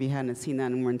stories if you hadn't seen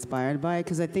that and were inspired by it?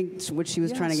 Because I think what she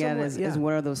was trying to get at is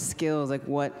what are those skills,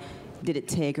 what did it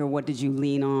take, or what did you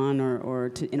lean on,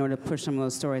 in order to push some of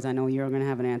those stories? I know you're going to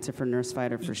have an answer for Nurse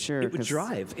Fighter for sure. It was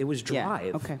drive. It was drive.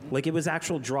 Yeah, okay. It was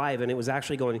actual drive, and it was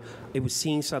actually it was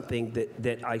seeing something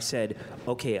that I said,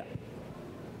 okay,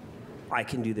 I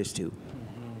can do this too.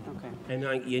 Okay.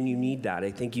 And you need that. I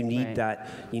think you need that.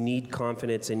 You need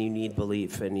confidence and you need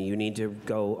belief, and you need to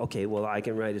go, okay, well, I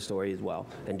can write a story as well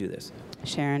and do this.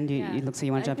 Sharon, it looks like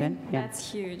you want to jump in? Yeah,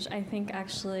 that's huge. I think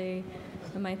actually,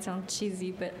 it might sound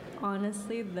cheesy, but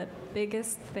honestly, the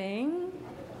biggest thing,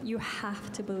 you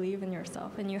have to believe in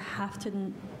yourself, and you have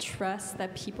to trust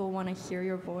that people want to hear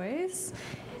your voice,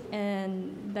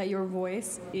 and that your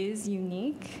voice is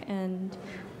unique, and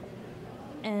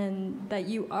that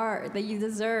you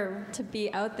deserve to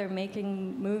be out there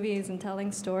making movies and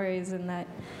telling stories, and that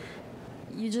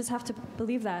you just have to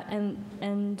believe that.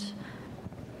 And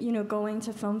going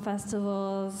to film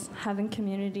festivals, having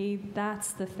community,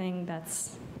 that's the thing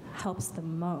that's helps the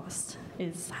most,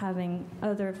 is having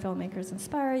other filmmakers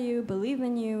inspire you, believe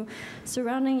in you,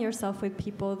 surrounding yourself with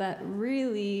people that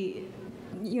really,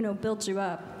 build you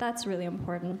up. That's really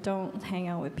important. Don't hang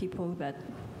out with people that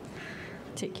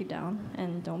take you down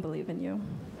and don't believe in you.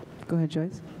 Go ahead,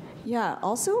 Joyce. Yeah,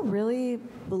 also really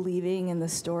believing in the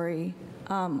story.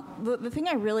 The thing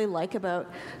I really like about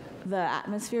the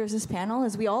atmosphere of this panel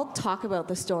is we all talk about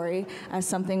the story as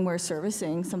something we're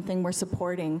servicing, something we're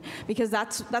supporting, because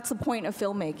that's the point of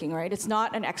filmmaking, right? It's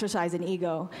not an exercise in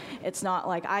ego. It's not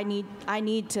like I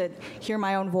need to hear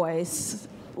my own voice,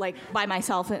 like by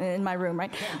myself in my room,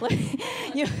 right? Like,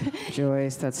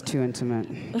 Joyce, that's too intimate.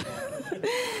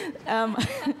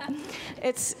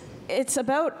 It's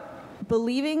about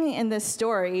believing in this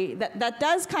story that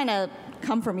does kind of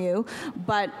come from you,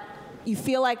 but you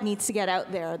feel like needs to get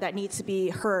out there, that needs to be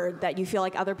heard, that you feel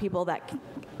like other people that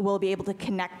will be able to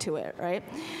connect to it, right?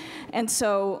 And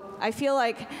so I feel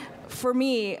like, for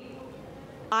me,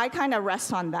 I kind of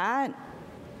rest on that,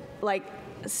 like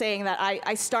saying that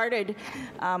I started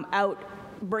out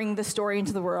bringing the story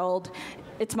into the world.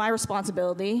 It's my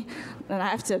responsibility, and I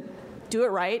have to do it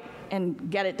right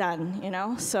and get it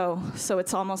done, So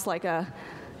it's almost like a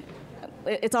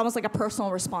personal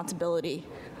responsibility.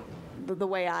 The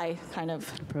way I kind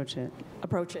of approach it,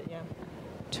 yeah.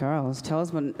 Charles, tell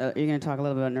us when you're going to talk a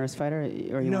little bit about Nurse Fighter,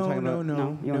 or you want to talk about?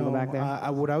 No. You want to go back there?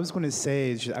 What I was going to say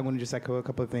is I want to just echo a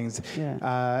couple of things.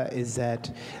 Yeah. Is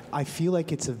that I feel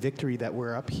like it's a victory that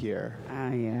we're up here.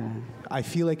 Yeah. I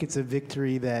feel like it's a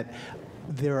victory that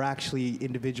there are actually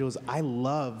individuals. I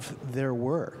love their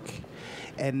work.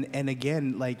 And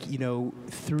again,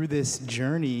 through this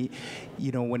journey,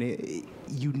 when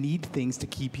you need things to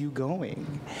keep you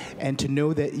going, and to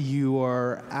know that you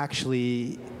are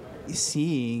actually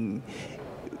seeing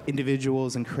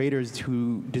individuals and creators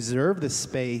who deserve the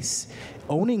space,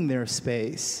 owning their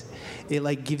space,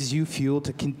 it gives you fuel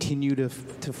to continue to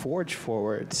forge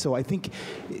forward. So I think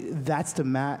that's a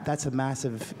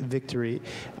massive victory.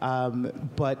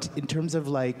 But in terms of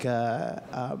the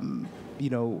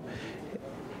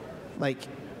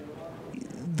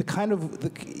kind of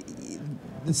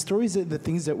the stories, the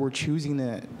things that we're choosing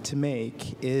to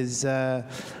make is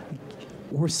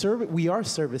we are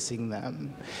servicing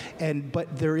them,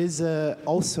 but there is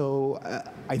also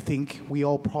I think we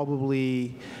all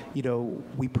probably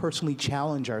we personally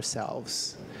challenge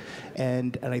ourselves.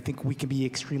 And I think we can be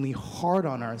extremely hard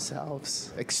on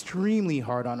ourselves,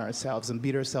 and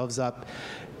beat ourselves up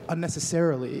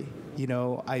unnecessarily.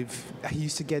 I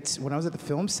used to get, when I was at the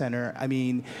film center,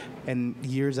 and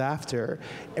years after,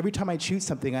 every time I'd shoot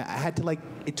something, I had to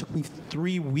it took me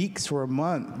 3 weeks or a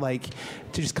month,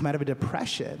 to just come out of a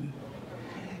depression.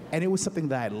 And it was something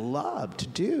that I loved to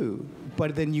do.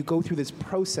 But then you go through this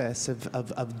process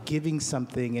of giving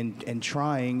something and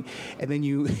trying, and then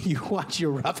you watch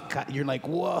your rough cut. You're like,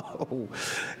 whoa,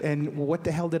 and what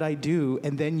the hell did I do?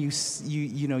 And then you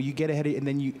get ahead of it, and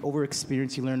then you over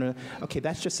experience. You learn, okay,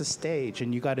 that's just a stage,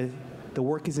 and the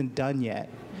work isn't done yet.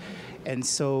 And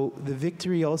so the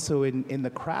victory also in the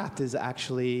craft is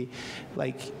actually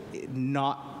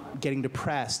not getting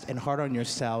depressed and hard on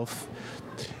yourself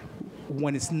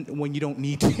when you don't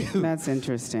need to. That's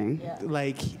interesting.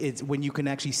 Yeah. It's when you can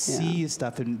actually see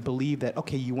stuff and believe that,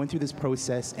 okay, you went through this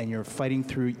process and you're fighting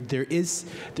through. There is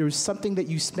something that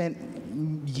you spent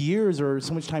years or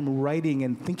so much time writing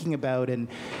and thinking about and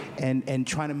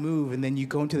trying to move, and then you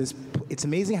go into this. It's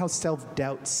amazing how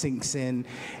self-doubt sinks in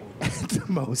at the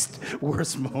most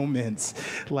worst moments,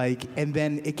 and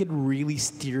then it could really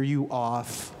steer you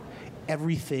off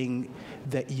everything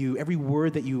every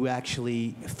word that you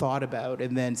actually thought about,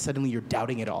 and then suddenly you're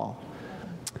doubting it all.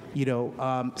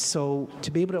 So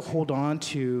to be able to hold on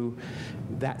to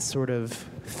that sort of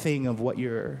thing of what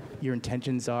your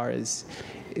intentions are is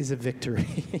a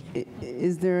victory.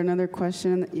 Is there another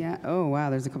question? Yeah. Oh wow,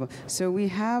 there's a couple. So we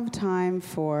have time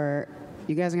for.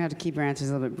 You guys are gonna have to keep your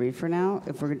answers a little bit brief for now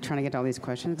if we're trying to get to all these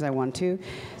questions, because I want to.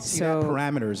 So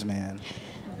parameters, man.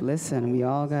 Listen, we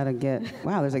all gotta get.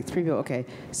 Wow, there's 3 people. Okay,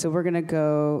 so we're gonna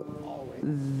go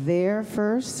there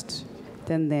first,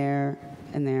 then there,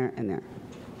 and there, and there.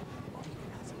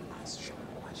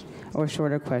 Or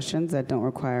shorter questions that don't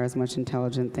require as much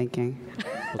intelligent thinking.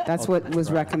 That's what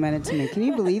was recommended to me. Can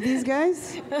you believe these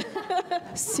guys?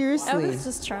 Seriously. That was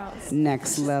just Charles.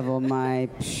 Next level, my.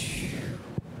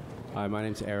 Hi, my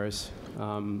name's Aris. I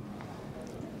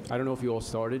don't know if you all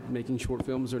started making short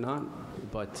films or not,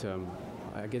 but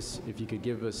I guess if you could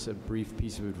give us a brief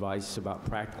piece of advice about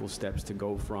practical steps to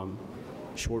go from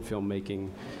short film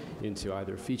making into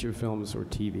either feature films or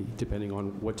TV, depending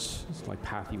on which like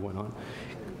path you went on.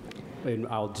 And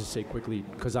I'll just say quickly,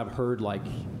 because I've heard like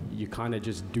you kind of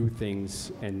just do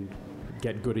things and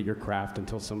get good at your craft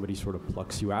until somebody sort of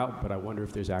plucks you out, but I wonder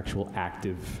if there's actual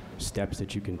active steps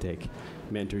that you can take,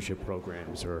 mentorship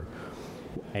programs or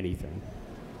anything.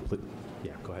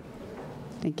 Yeah, go ahead.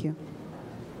 Thank you.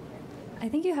 I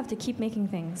think you have to keep making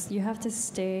things. You have to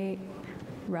stay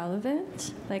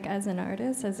relevant, like as an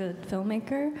artist, as a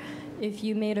filmmaker. If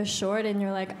you made a short and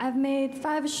you're like, I've made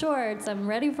 5 shorts, I'm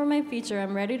ready for my feature,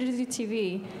 I'm ready to do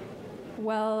TV.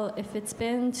 Well, if it's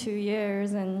been 2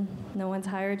 years and no one's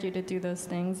hired you to do those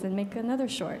things, then make another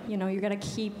short. You know, you gotta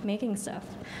keep making stuff.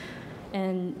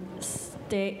 And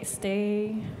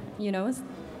stay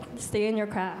in your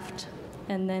craft.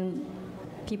 And then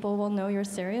people will know you're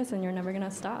serious and you're never gonna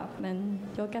stop, and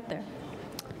you'll get there.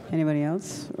 Anybody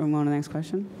else? We're going on to the next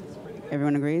question.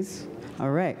 Everyone agrees?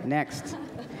 All right, next.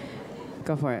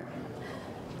 Go for it.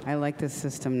 I like this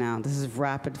system now. This is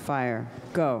rapid fire.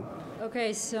 Go.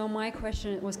 Okay, so my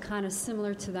question was kind of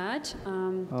similar to that.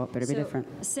 Better be different.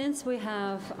 Since we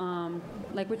have,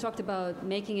 like we talked about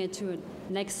making it to a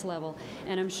next level,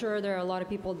 and I'm sure there are a lot of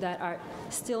people that are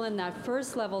still in that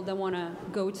first level that want to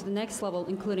go to the next level,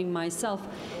 including myself.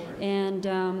 And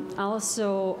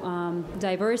also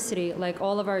diversity, like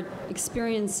all of our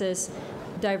experiences,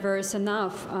 diverse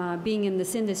enough, being in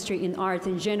this industry, in art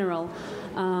in general.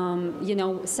 You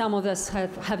know, some of us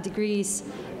have degrees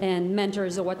and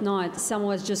mentors or whatnot. Some of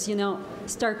us just,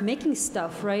 start making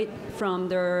stuff, right, from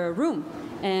their room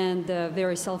and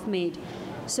very self-made.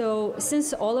 So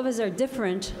since all of us are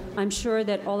different, I'm sure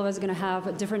that all of us are going to have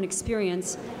a different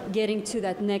experience getting to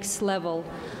that next level.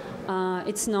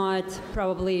 It's not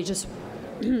probably just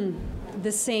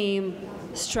the same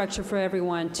structure for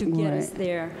everyone to get us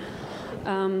there.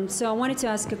 So I wanted to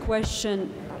ask a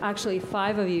question, actually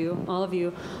 5 of you, all of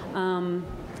you.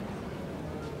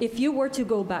 If you were to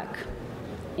go back,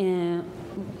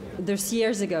 there's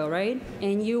years ago, right?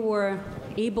 And you were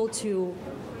able to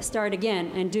start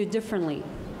again and do it differently,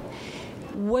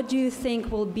 what do you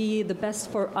think will be the best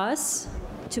for us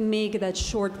to make that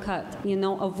shortcut,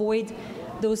 avoid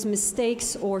those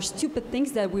mistakes or stupid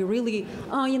things that we really,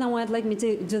 let me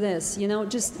do this,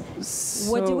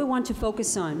 what do we want to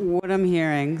focus on? What I'm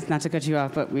hearing, not to cut you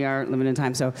off, but we are limited in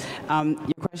time. So your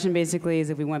question basically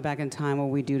is, if we went back in time, what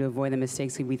would we do to avoid the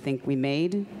mistakes we think we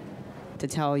made? To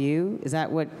tell you, is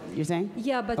that what you're saying?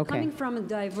 Yeah, but coming from a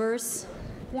diverse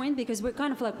point, because we're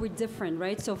kind of like, we're different,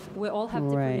 right? So we all have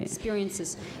different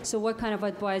experiences. So what kind of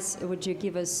advice would you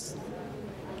give us,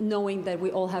 knowing that we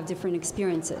all have different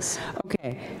experiences?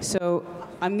 Okay, so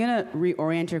I'm going to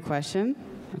reorient your question.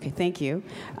 Okay, thank you.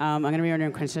 I'm going to reorient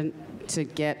your question to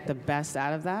get the best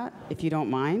out of that, if you don't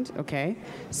mind. Okay,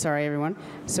 sorry, everyone.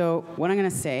 So what I'm going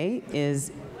to say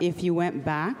is, if you went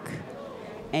back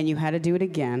and you had to do it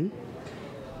again,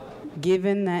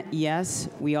 given that, yes,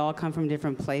 we all come from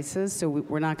different places, so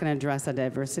we're not going to address the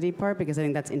diversity part, because I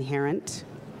think that's inherent,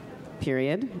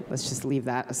 period. Let's just leave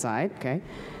that aside, okay?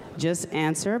 Just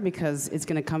answer, because it's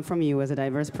going to come from you as a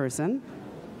diverse person,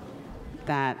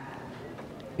 that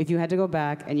if you had to go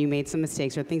back and you made some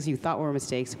mistakes or things you thought were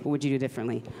mistakes, what would you do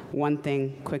differently? One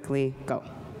thing, quickly, go.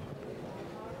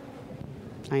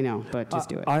 I know, but just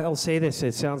do it. I'll say this,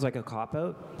 it sounds like a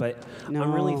cop-out, but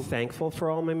I'm really thankful for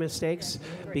all my mistakes,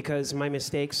 because my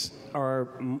mistakes are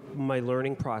my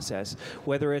learning process.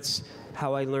 Whether it's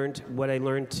how I learned, what I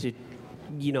learned to,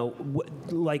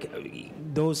 like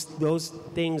those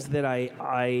things that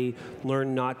I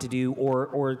learned not to do,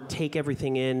 or take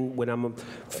everything in when I'm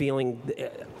feeling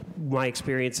my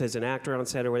experience as an actor on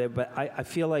set or whatever. But I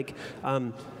feel like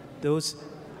those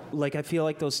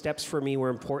steps for me were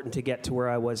important to get to where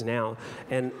I was now.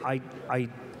 And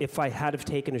if I had have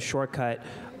taken a shortcut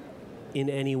in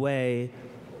any way,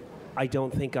 I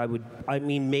don't think I would. I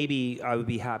mean, maybe I would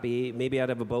be happy. Maybe I'd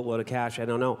have a boatload of cash. I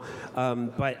don't know.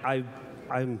 But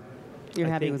I'm. You're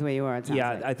happy with where you are, it sounds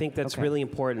like. I think that's really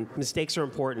important. Mistakes are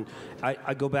important.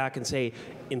 I go back and say,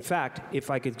 in fact, if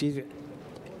I could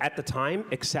at the time,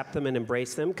 accept them and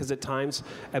embrace them, because at times,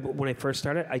 when I first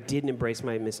started, I didn't embrace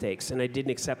my mistakes, and I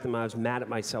didn't accept them. I was mad at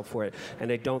myself for it.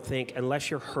 And I don't think, unless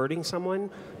you're hurting someone,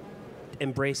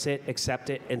 embrace it, accept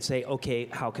it, and say, okay,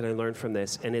 how can I learn from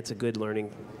this? And it's a good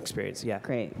learning experience, yeah.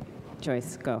 Great.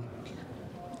 Joyce, go.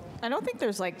 I don't think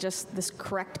there's like just this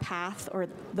correct path or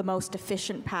the most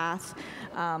efficient path,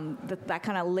 that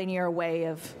kind of linear way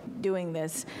of doing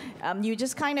this. You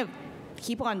just kind of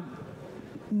keep on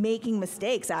making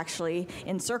mistakes, actually,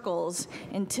 in circles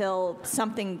until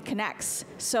something connects.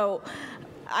 So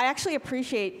I actually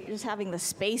appreciate just having the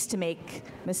space to make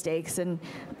mistakes, and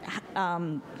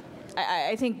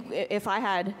I think if I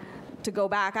had to go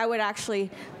back, I would actually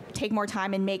take more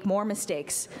time and make more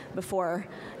mistakes before,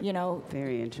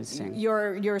 Very interesting.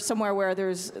 you're somewhere where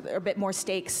there's a bit more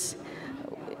stakes.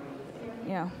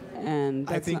 And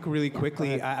I think really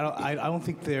quickly, I don't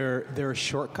think there are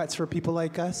shortcuts for people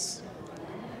like us.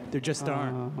 There just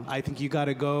aren't. I think you got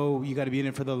to go. You got to be in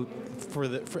it for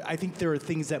I think there are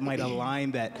things that might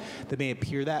align that may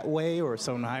appear that way, or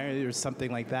someone higher, or something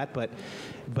like that. But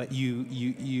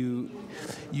you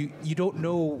don't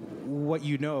know what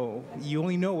you know. You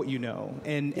only know what you know,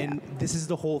 and this is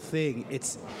the whole thing.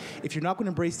 It's if you're not going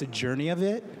to embrace the journey of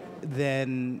it,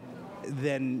 then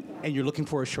and you're looking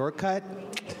for a shortcut,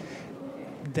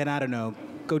 then I don't know.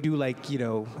 Go do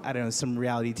some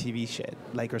reality TV shit,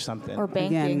 or something. Or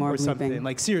banking. Again, more or something. bleeping.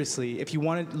 Like seriously, if you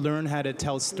want to learn how to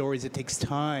tell stories, it takes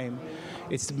time.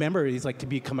 It's like to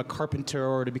become a carpenter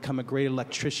or to become a great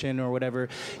electrician or whatever.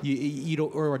 You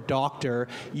don't, or a doctor.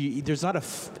 There's not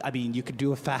you could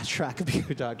do a fast track of being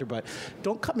a doctor, but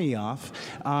don't cut me off.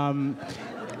 You're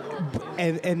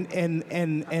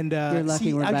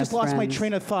lucky we're I best just lost my friends.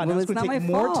 train of thought. Well, Now it's it's going to not take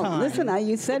my more fault. time. Listen,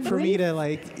 you said for me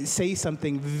brief. to say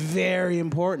something very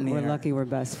important We're here. lucky we're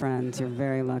best friends. You're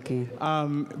very lucky.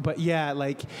 But yeah,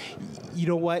 you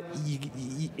know what?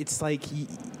 It's like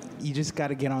you just got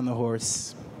to get on the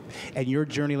horse. And your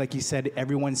journey, like you said,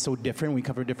 everyone's so different. We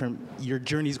cover different. Your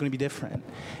journey is going to be different,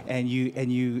 and you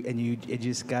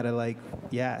just gotta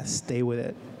stay with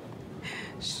it.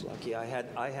 Lucky, I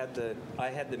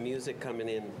had the music coming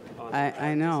in.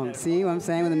 I know. See what I'm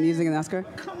saying with the music and the Oscar?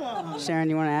 Come on. Sharon,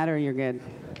 you want to add, or you're good?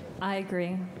 I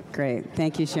agree. Great.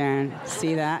 Thank you, Sharon.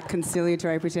 See that?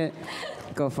 Conciliatory. Appreciate it.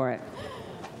 Go for it.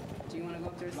 Do you want to go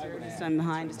upstairs, sir? Just I'm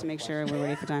behind, just to make sure we're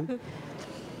ready for time.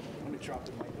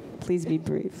 Please be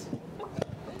brief.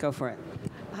 Go for it.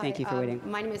 Thank you for waiting.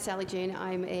 My name is Sally Jane.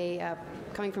 I'm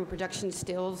coming from a production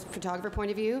stills photographer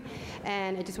point of view,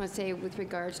 and I just want to say, with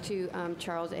regards to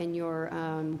Charles and your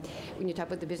when you talk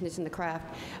about the business and the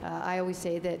craft, I always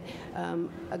say that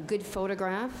a good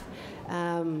photograph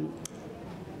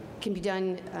can be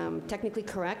done technically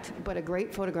correct, but a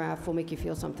great photograph will make you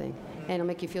feel something, and it'll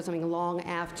make you feel something long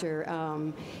after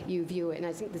you view it. And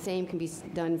I think the same can be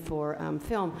done for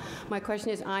film. My question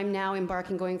is, I'm now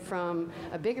going from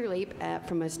a bigger leap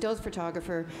from a stills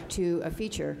photographer to a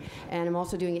feature, and I'm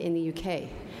also doing it in the UK.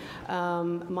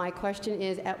 My question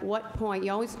is, at what point,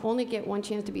 you always only get one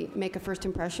chance to make a first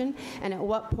impression, and at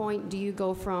what point do you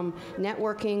go from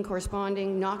networking,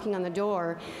 corresponding, knocking on the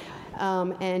door,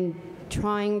 and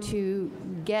trying to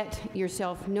get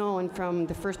yourself known from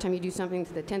the first time you do something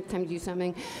to the 10th time you do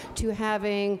something, to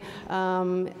having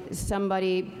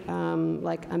somebody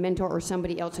like a mentor or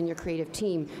somebody else in your creative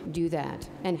team do that?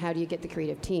 And how do you get the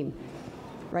creative team?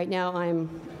 Right now, I'm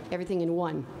everything in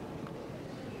one.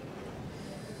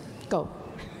 Go.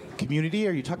 Community?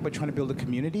 Are you talking about trying to build a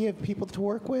community of people to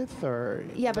work with, or?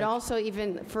 Yeah, but also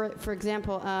even, for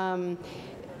example,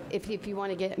 if you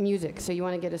want to get music, so you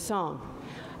want to get a song.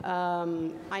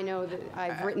 I know that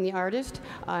I've written the artist.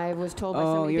 I was told by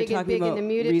somebody you're big talking in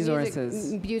the about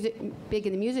resources. big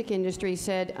in the music industry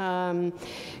said,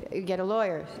 get a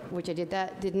lawyer, which I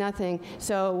did nothing.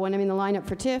 So when I'm in the lineup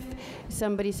for TIFF,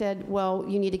 somebody said, well,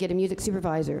 you need to get a music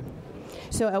supervisor.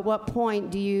 So at what point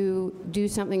do you do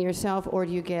something yourself, or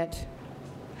do you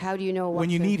how do you know what when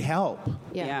you need help?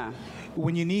 Yeah.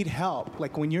 When you need help,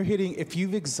 like when you're if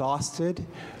you've exhausted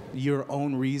your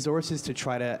own resources to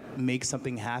try to make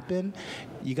something happen,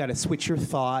 you got to switch your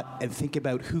thought and think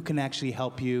about who can actually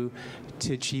help you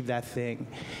to achieve that thing.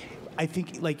 I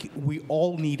think we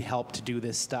all need help to do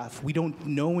this stuff.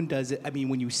 No one does it. I mean,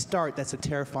 when you start, that's a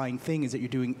terrifying thing, is that you're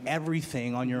doing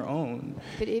everything on your own.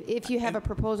 But if you have a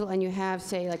proposal and you have,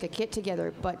 say, like a kit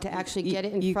together, but to actually get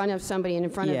it in front of somebody and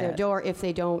in front of their door, if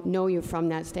they don't know you from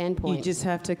that standpoint. You just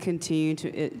have to continue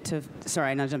to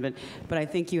sorry, not jumping, but I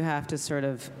think you have to sort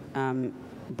of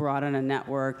broaden a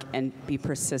network and be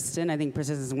persistent. I think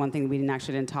persistence is one thing we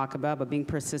didn't talk about, but being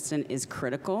persistent is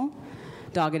critical.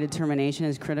 Dogged determination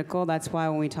is critical. That's why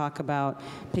when we talk about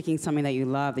picking something that you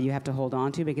love, that you have to hold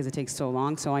on to, because it takes so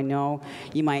long. So I know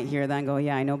you might hear that and go,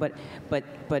 yeah, I know, but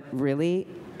really,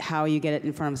 how you get it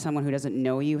in front of someone who doesn't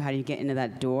know you, how do you get into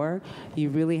that door? You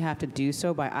really have to do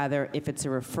so by either, if it's a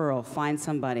referral, find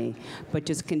somebody, but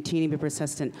just continue to be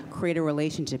persistent, create a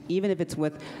relationship, even if it's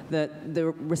with the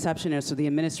receptionist or the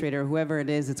administrator, whoever it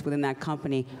is that's within that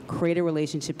company, create a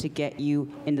relationship to get you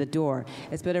in the door.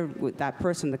 It's better with that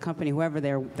person, the company, whoever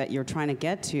that you're trying to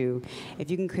get to, if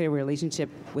you can create a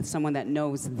relationship with someone that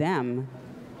knows them,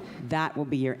 that will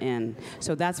be your in.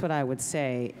 So that's what I would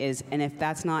say is, and if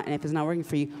it's not working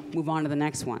for you, move on to the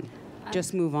next one.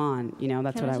 Just move on.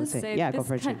 That's what I would say. Yeah, go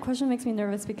for it. This question makes me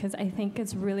nervous because I think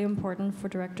it's really important for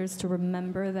directors to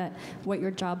remember that what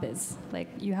your job is. Like,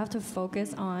 you have to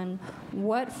focus on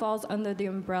what falls under the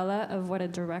umbrella of what a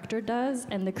director does,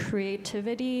 and the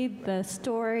creativity, the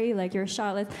story, like your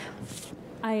shot list.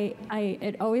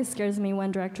 It always scares me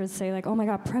when directors say, like, oh my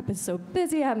God, prep is so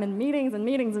busy. I'm in meetings and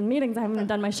meetings and meetings. I haven't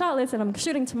done my shot list and I'm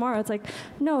shooting tomorrow. It's like,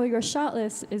 no, your shot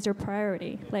list is your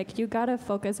priority. Like, you gotta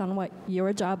focus on what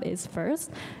your job is first,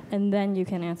 and then you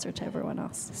can answer to everyone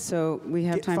else. So we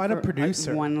have time Find for a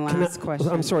producer. one last question.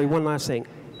 I'm sorry, one last thing.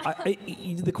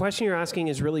 The question you're asking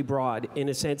is really broad in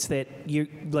a sense that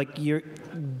you're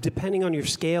depending on your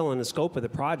scale and the scope of the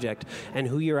project and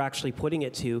who you're actually putting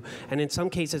it to. And in some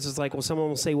cases, it's like, well, someone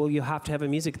will say, well, you have to have a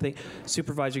music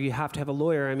supervisor, you have to have a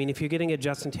lawyer. I mean, if you're getting a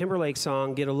Justin Timberlake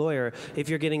song, get a lawyer. If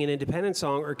you're getting an independent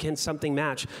song, or can something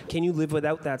match? Can you live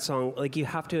without that song? Like, you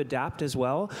have to adapt as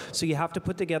well. So you have to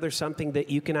put together something that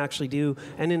you can actually do.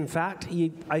 And in fact,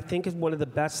 I think one of the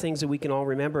best things that we can all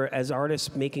remember as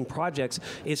artists making projects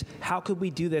is, how could we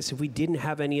do this if we didn't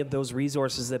have any of those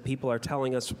resources that people are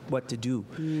telling us what to do?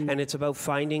 And it's about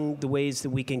finding the ways that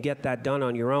we can get that done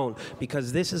on your own,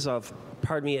 because this is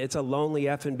it's a lonely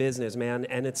effing business, man.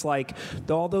 And it's like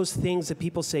all those things that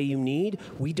people say you need,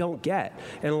 we don't get.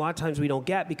 And a lot of times we don't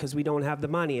get because we don't have the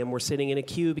money, and we're sitting in a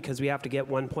queue because we have to get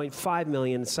 1.5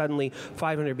 million. Suddenly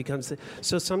 500 becomes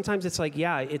so sometimes it's like,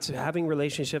 yeah, it's having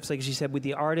relationships, like she said, with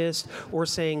the artist, or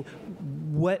saying,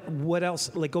 what else?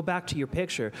 Like, go back to your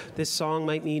picture. This song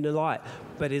might mean a lot,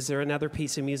 but is there another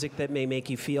piece of music that may make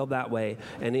you feel that way?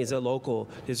 And is it local?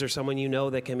 Is there someone you know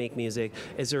that can make music?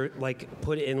 Is there, like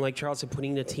Charles said,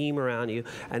 putting a team around you?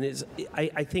 And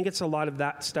I think it's a lot of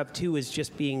that stuff too, is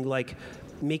just being like,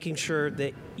 making sure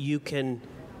that you can,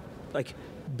 like,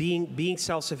 being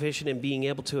self-sufficient and being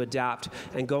able to adapt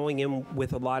and going in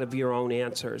with a lot of your own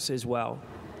answers as well.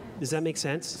 Does that make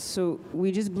sense? So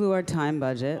we just blew our time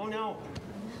budget. Oh no,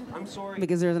 I'm sorry.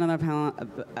 Because there's another panel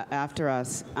after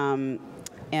us.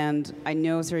 And I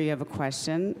know, sir, you have a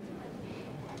question.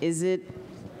 Would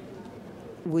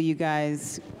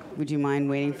you mind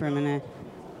waiting for a minute?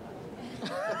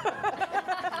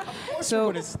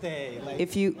 So to stay.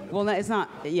 It's not.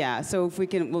 Yeah. So if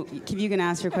you can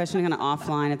ask your question kind of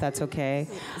offline, if that's okay.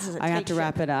 I have to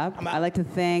wrap it up. I'd like to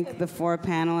thank the 4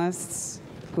 panelists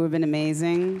who have been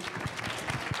amazing.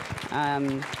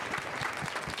 I'd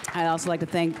also like to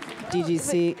thank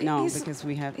DGC. Because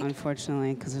we have,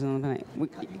 unfortunately, because there's another.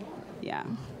 Yeah.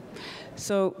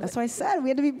 So that's why I said we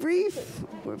had to be brief.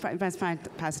 We're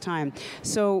past time.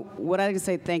 So what I'd like to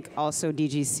say, thank also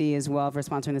DGC as well for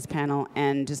sponsoring this panel,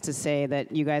 and just to say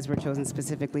that you guys were chosen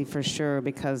specifically for sure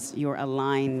because you're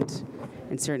aligned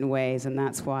in certain ways, and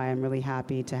that's why I'm really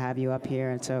happy to have you up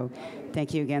here. And so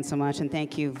thank you again so much, and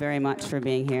thank you very much for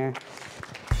being here.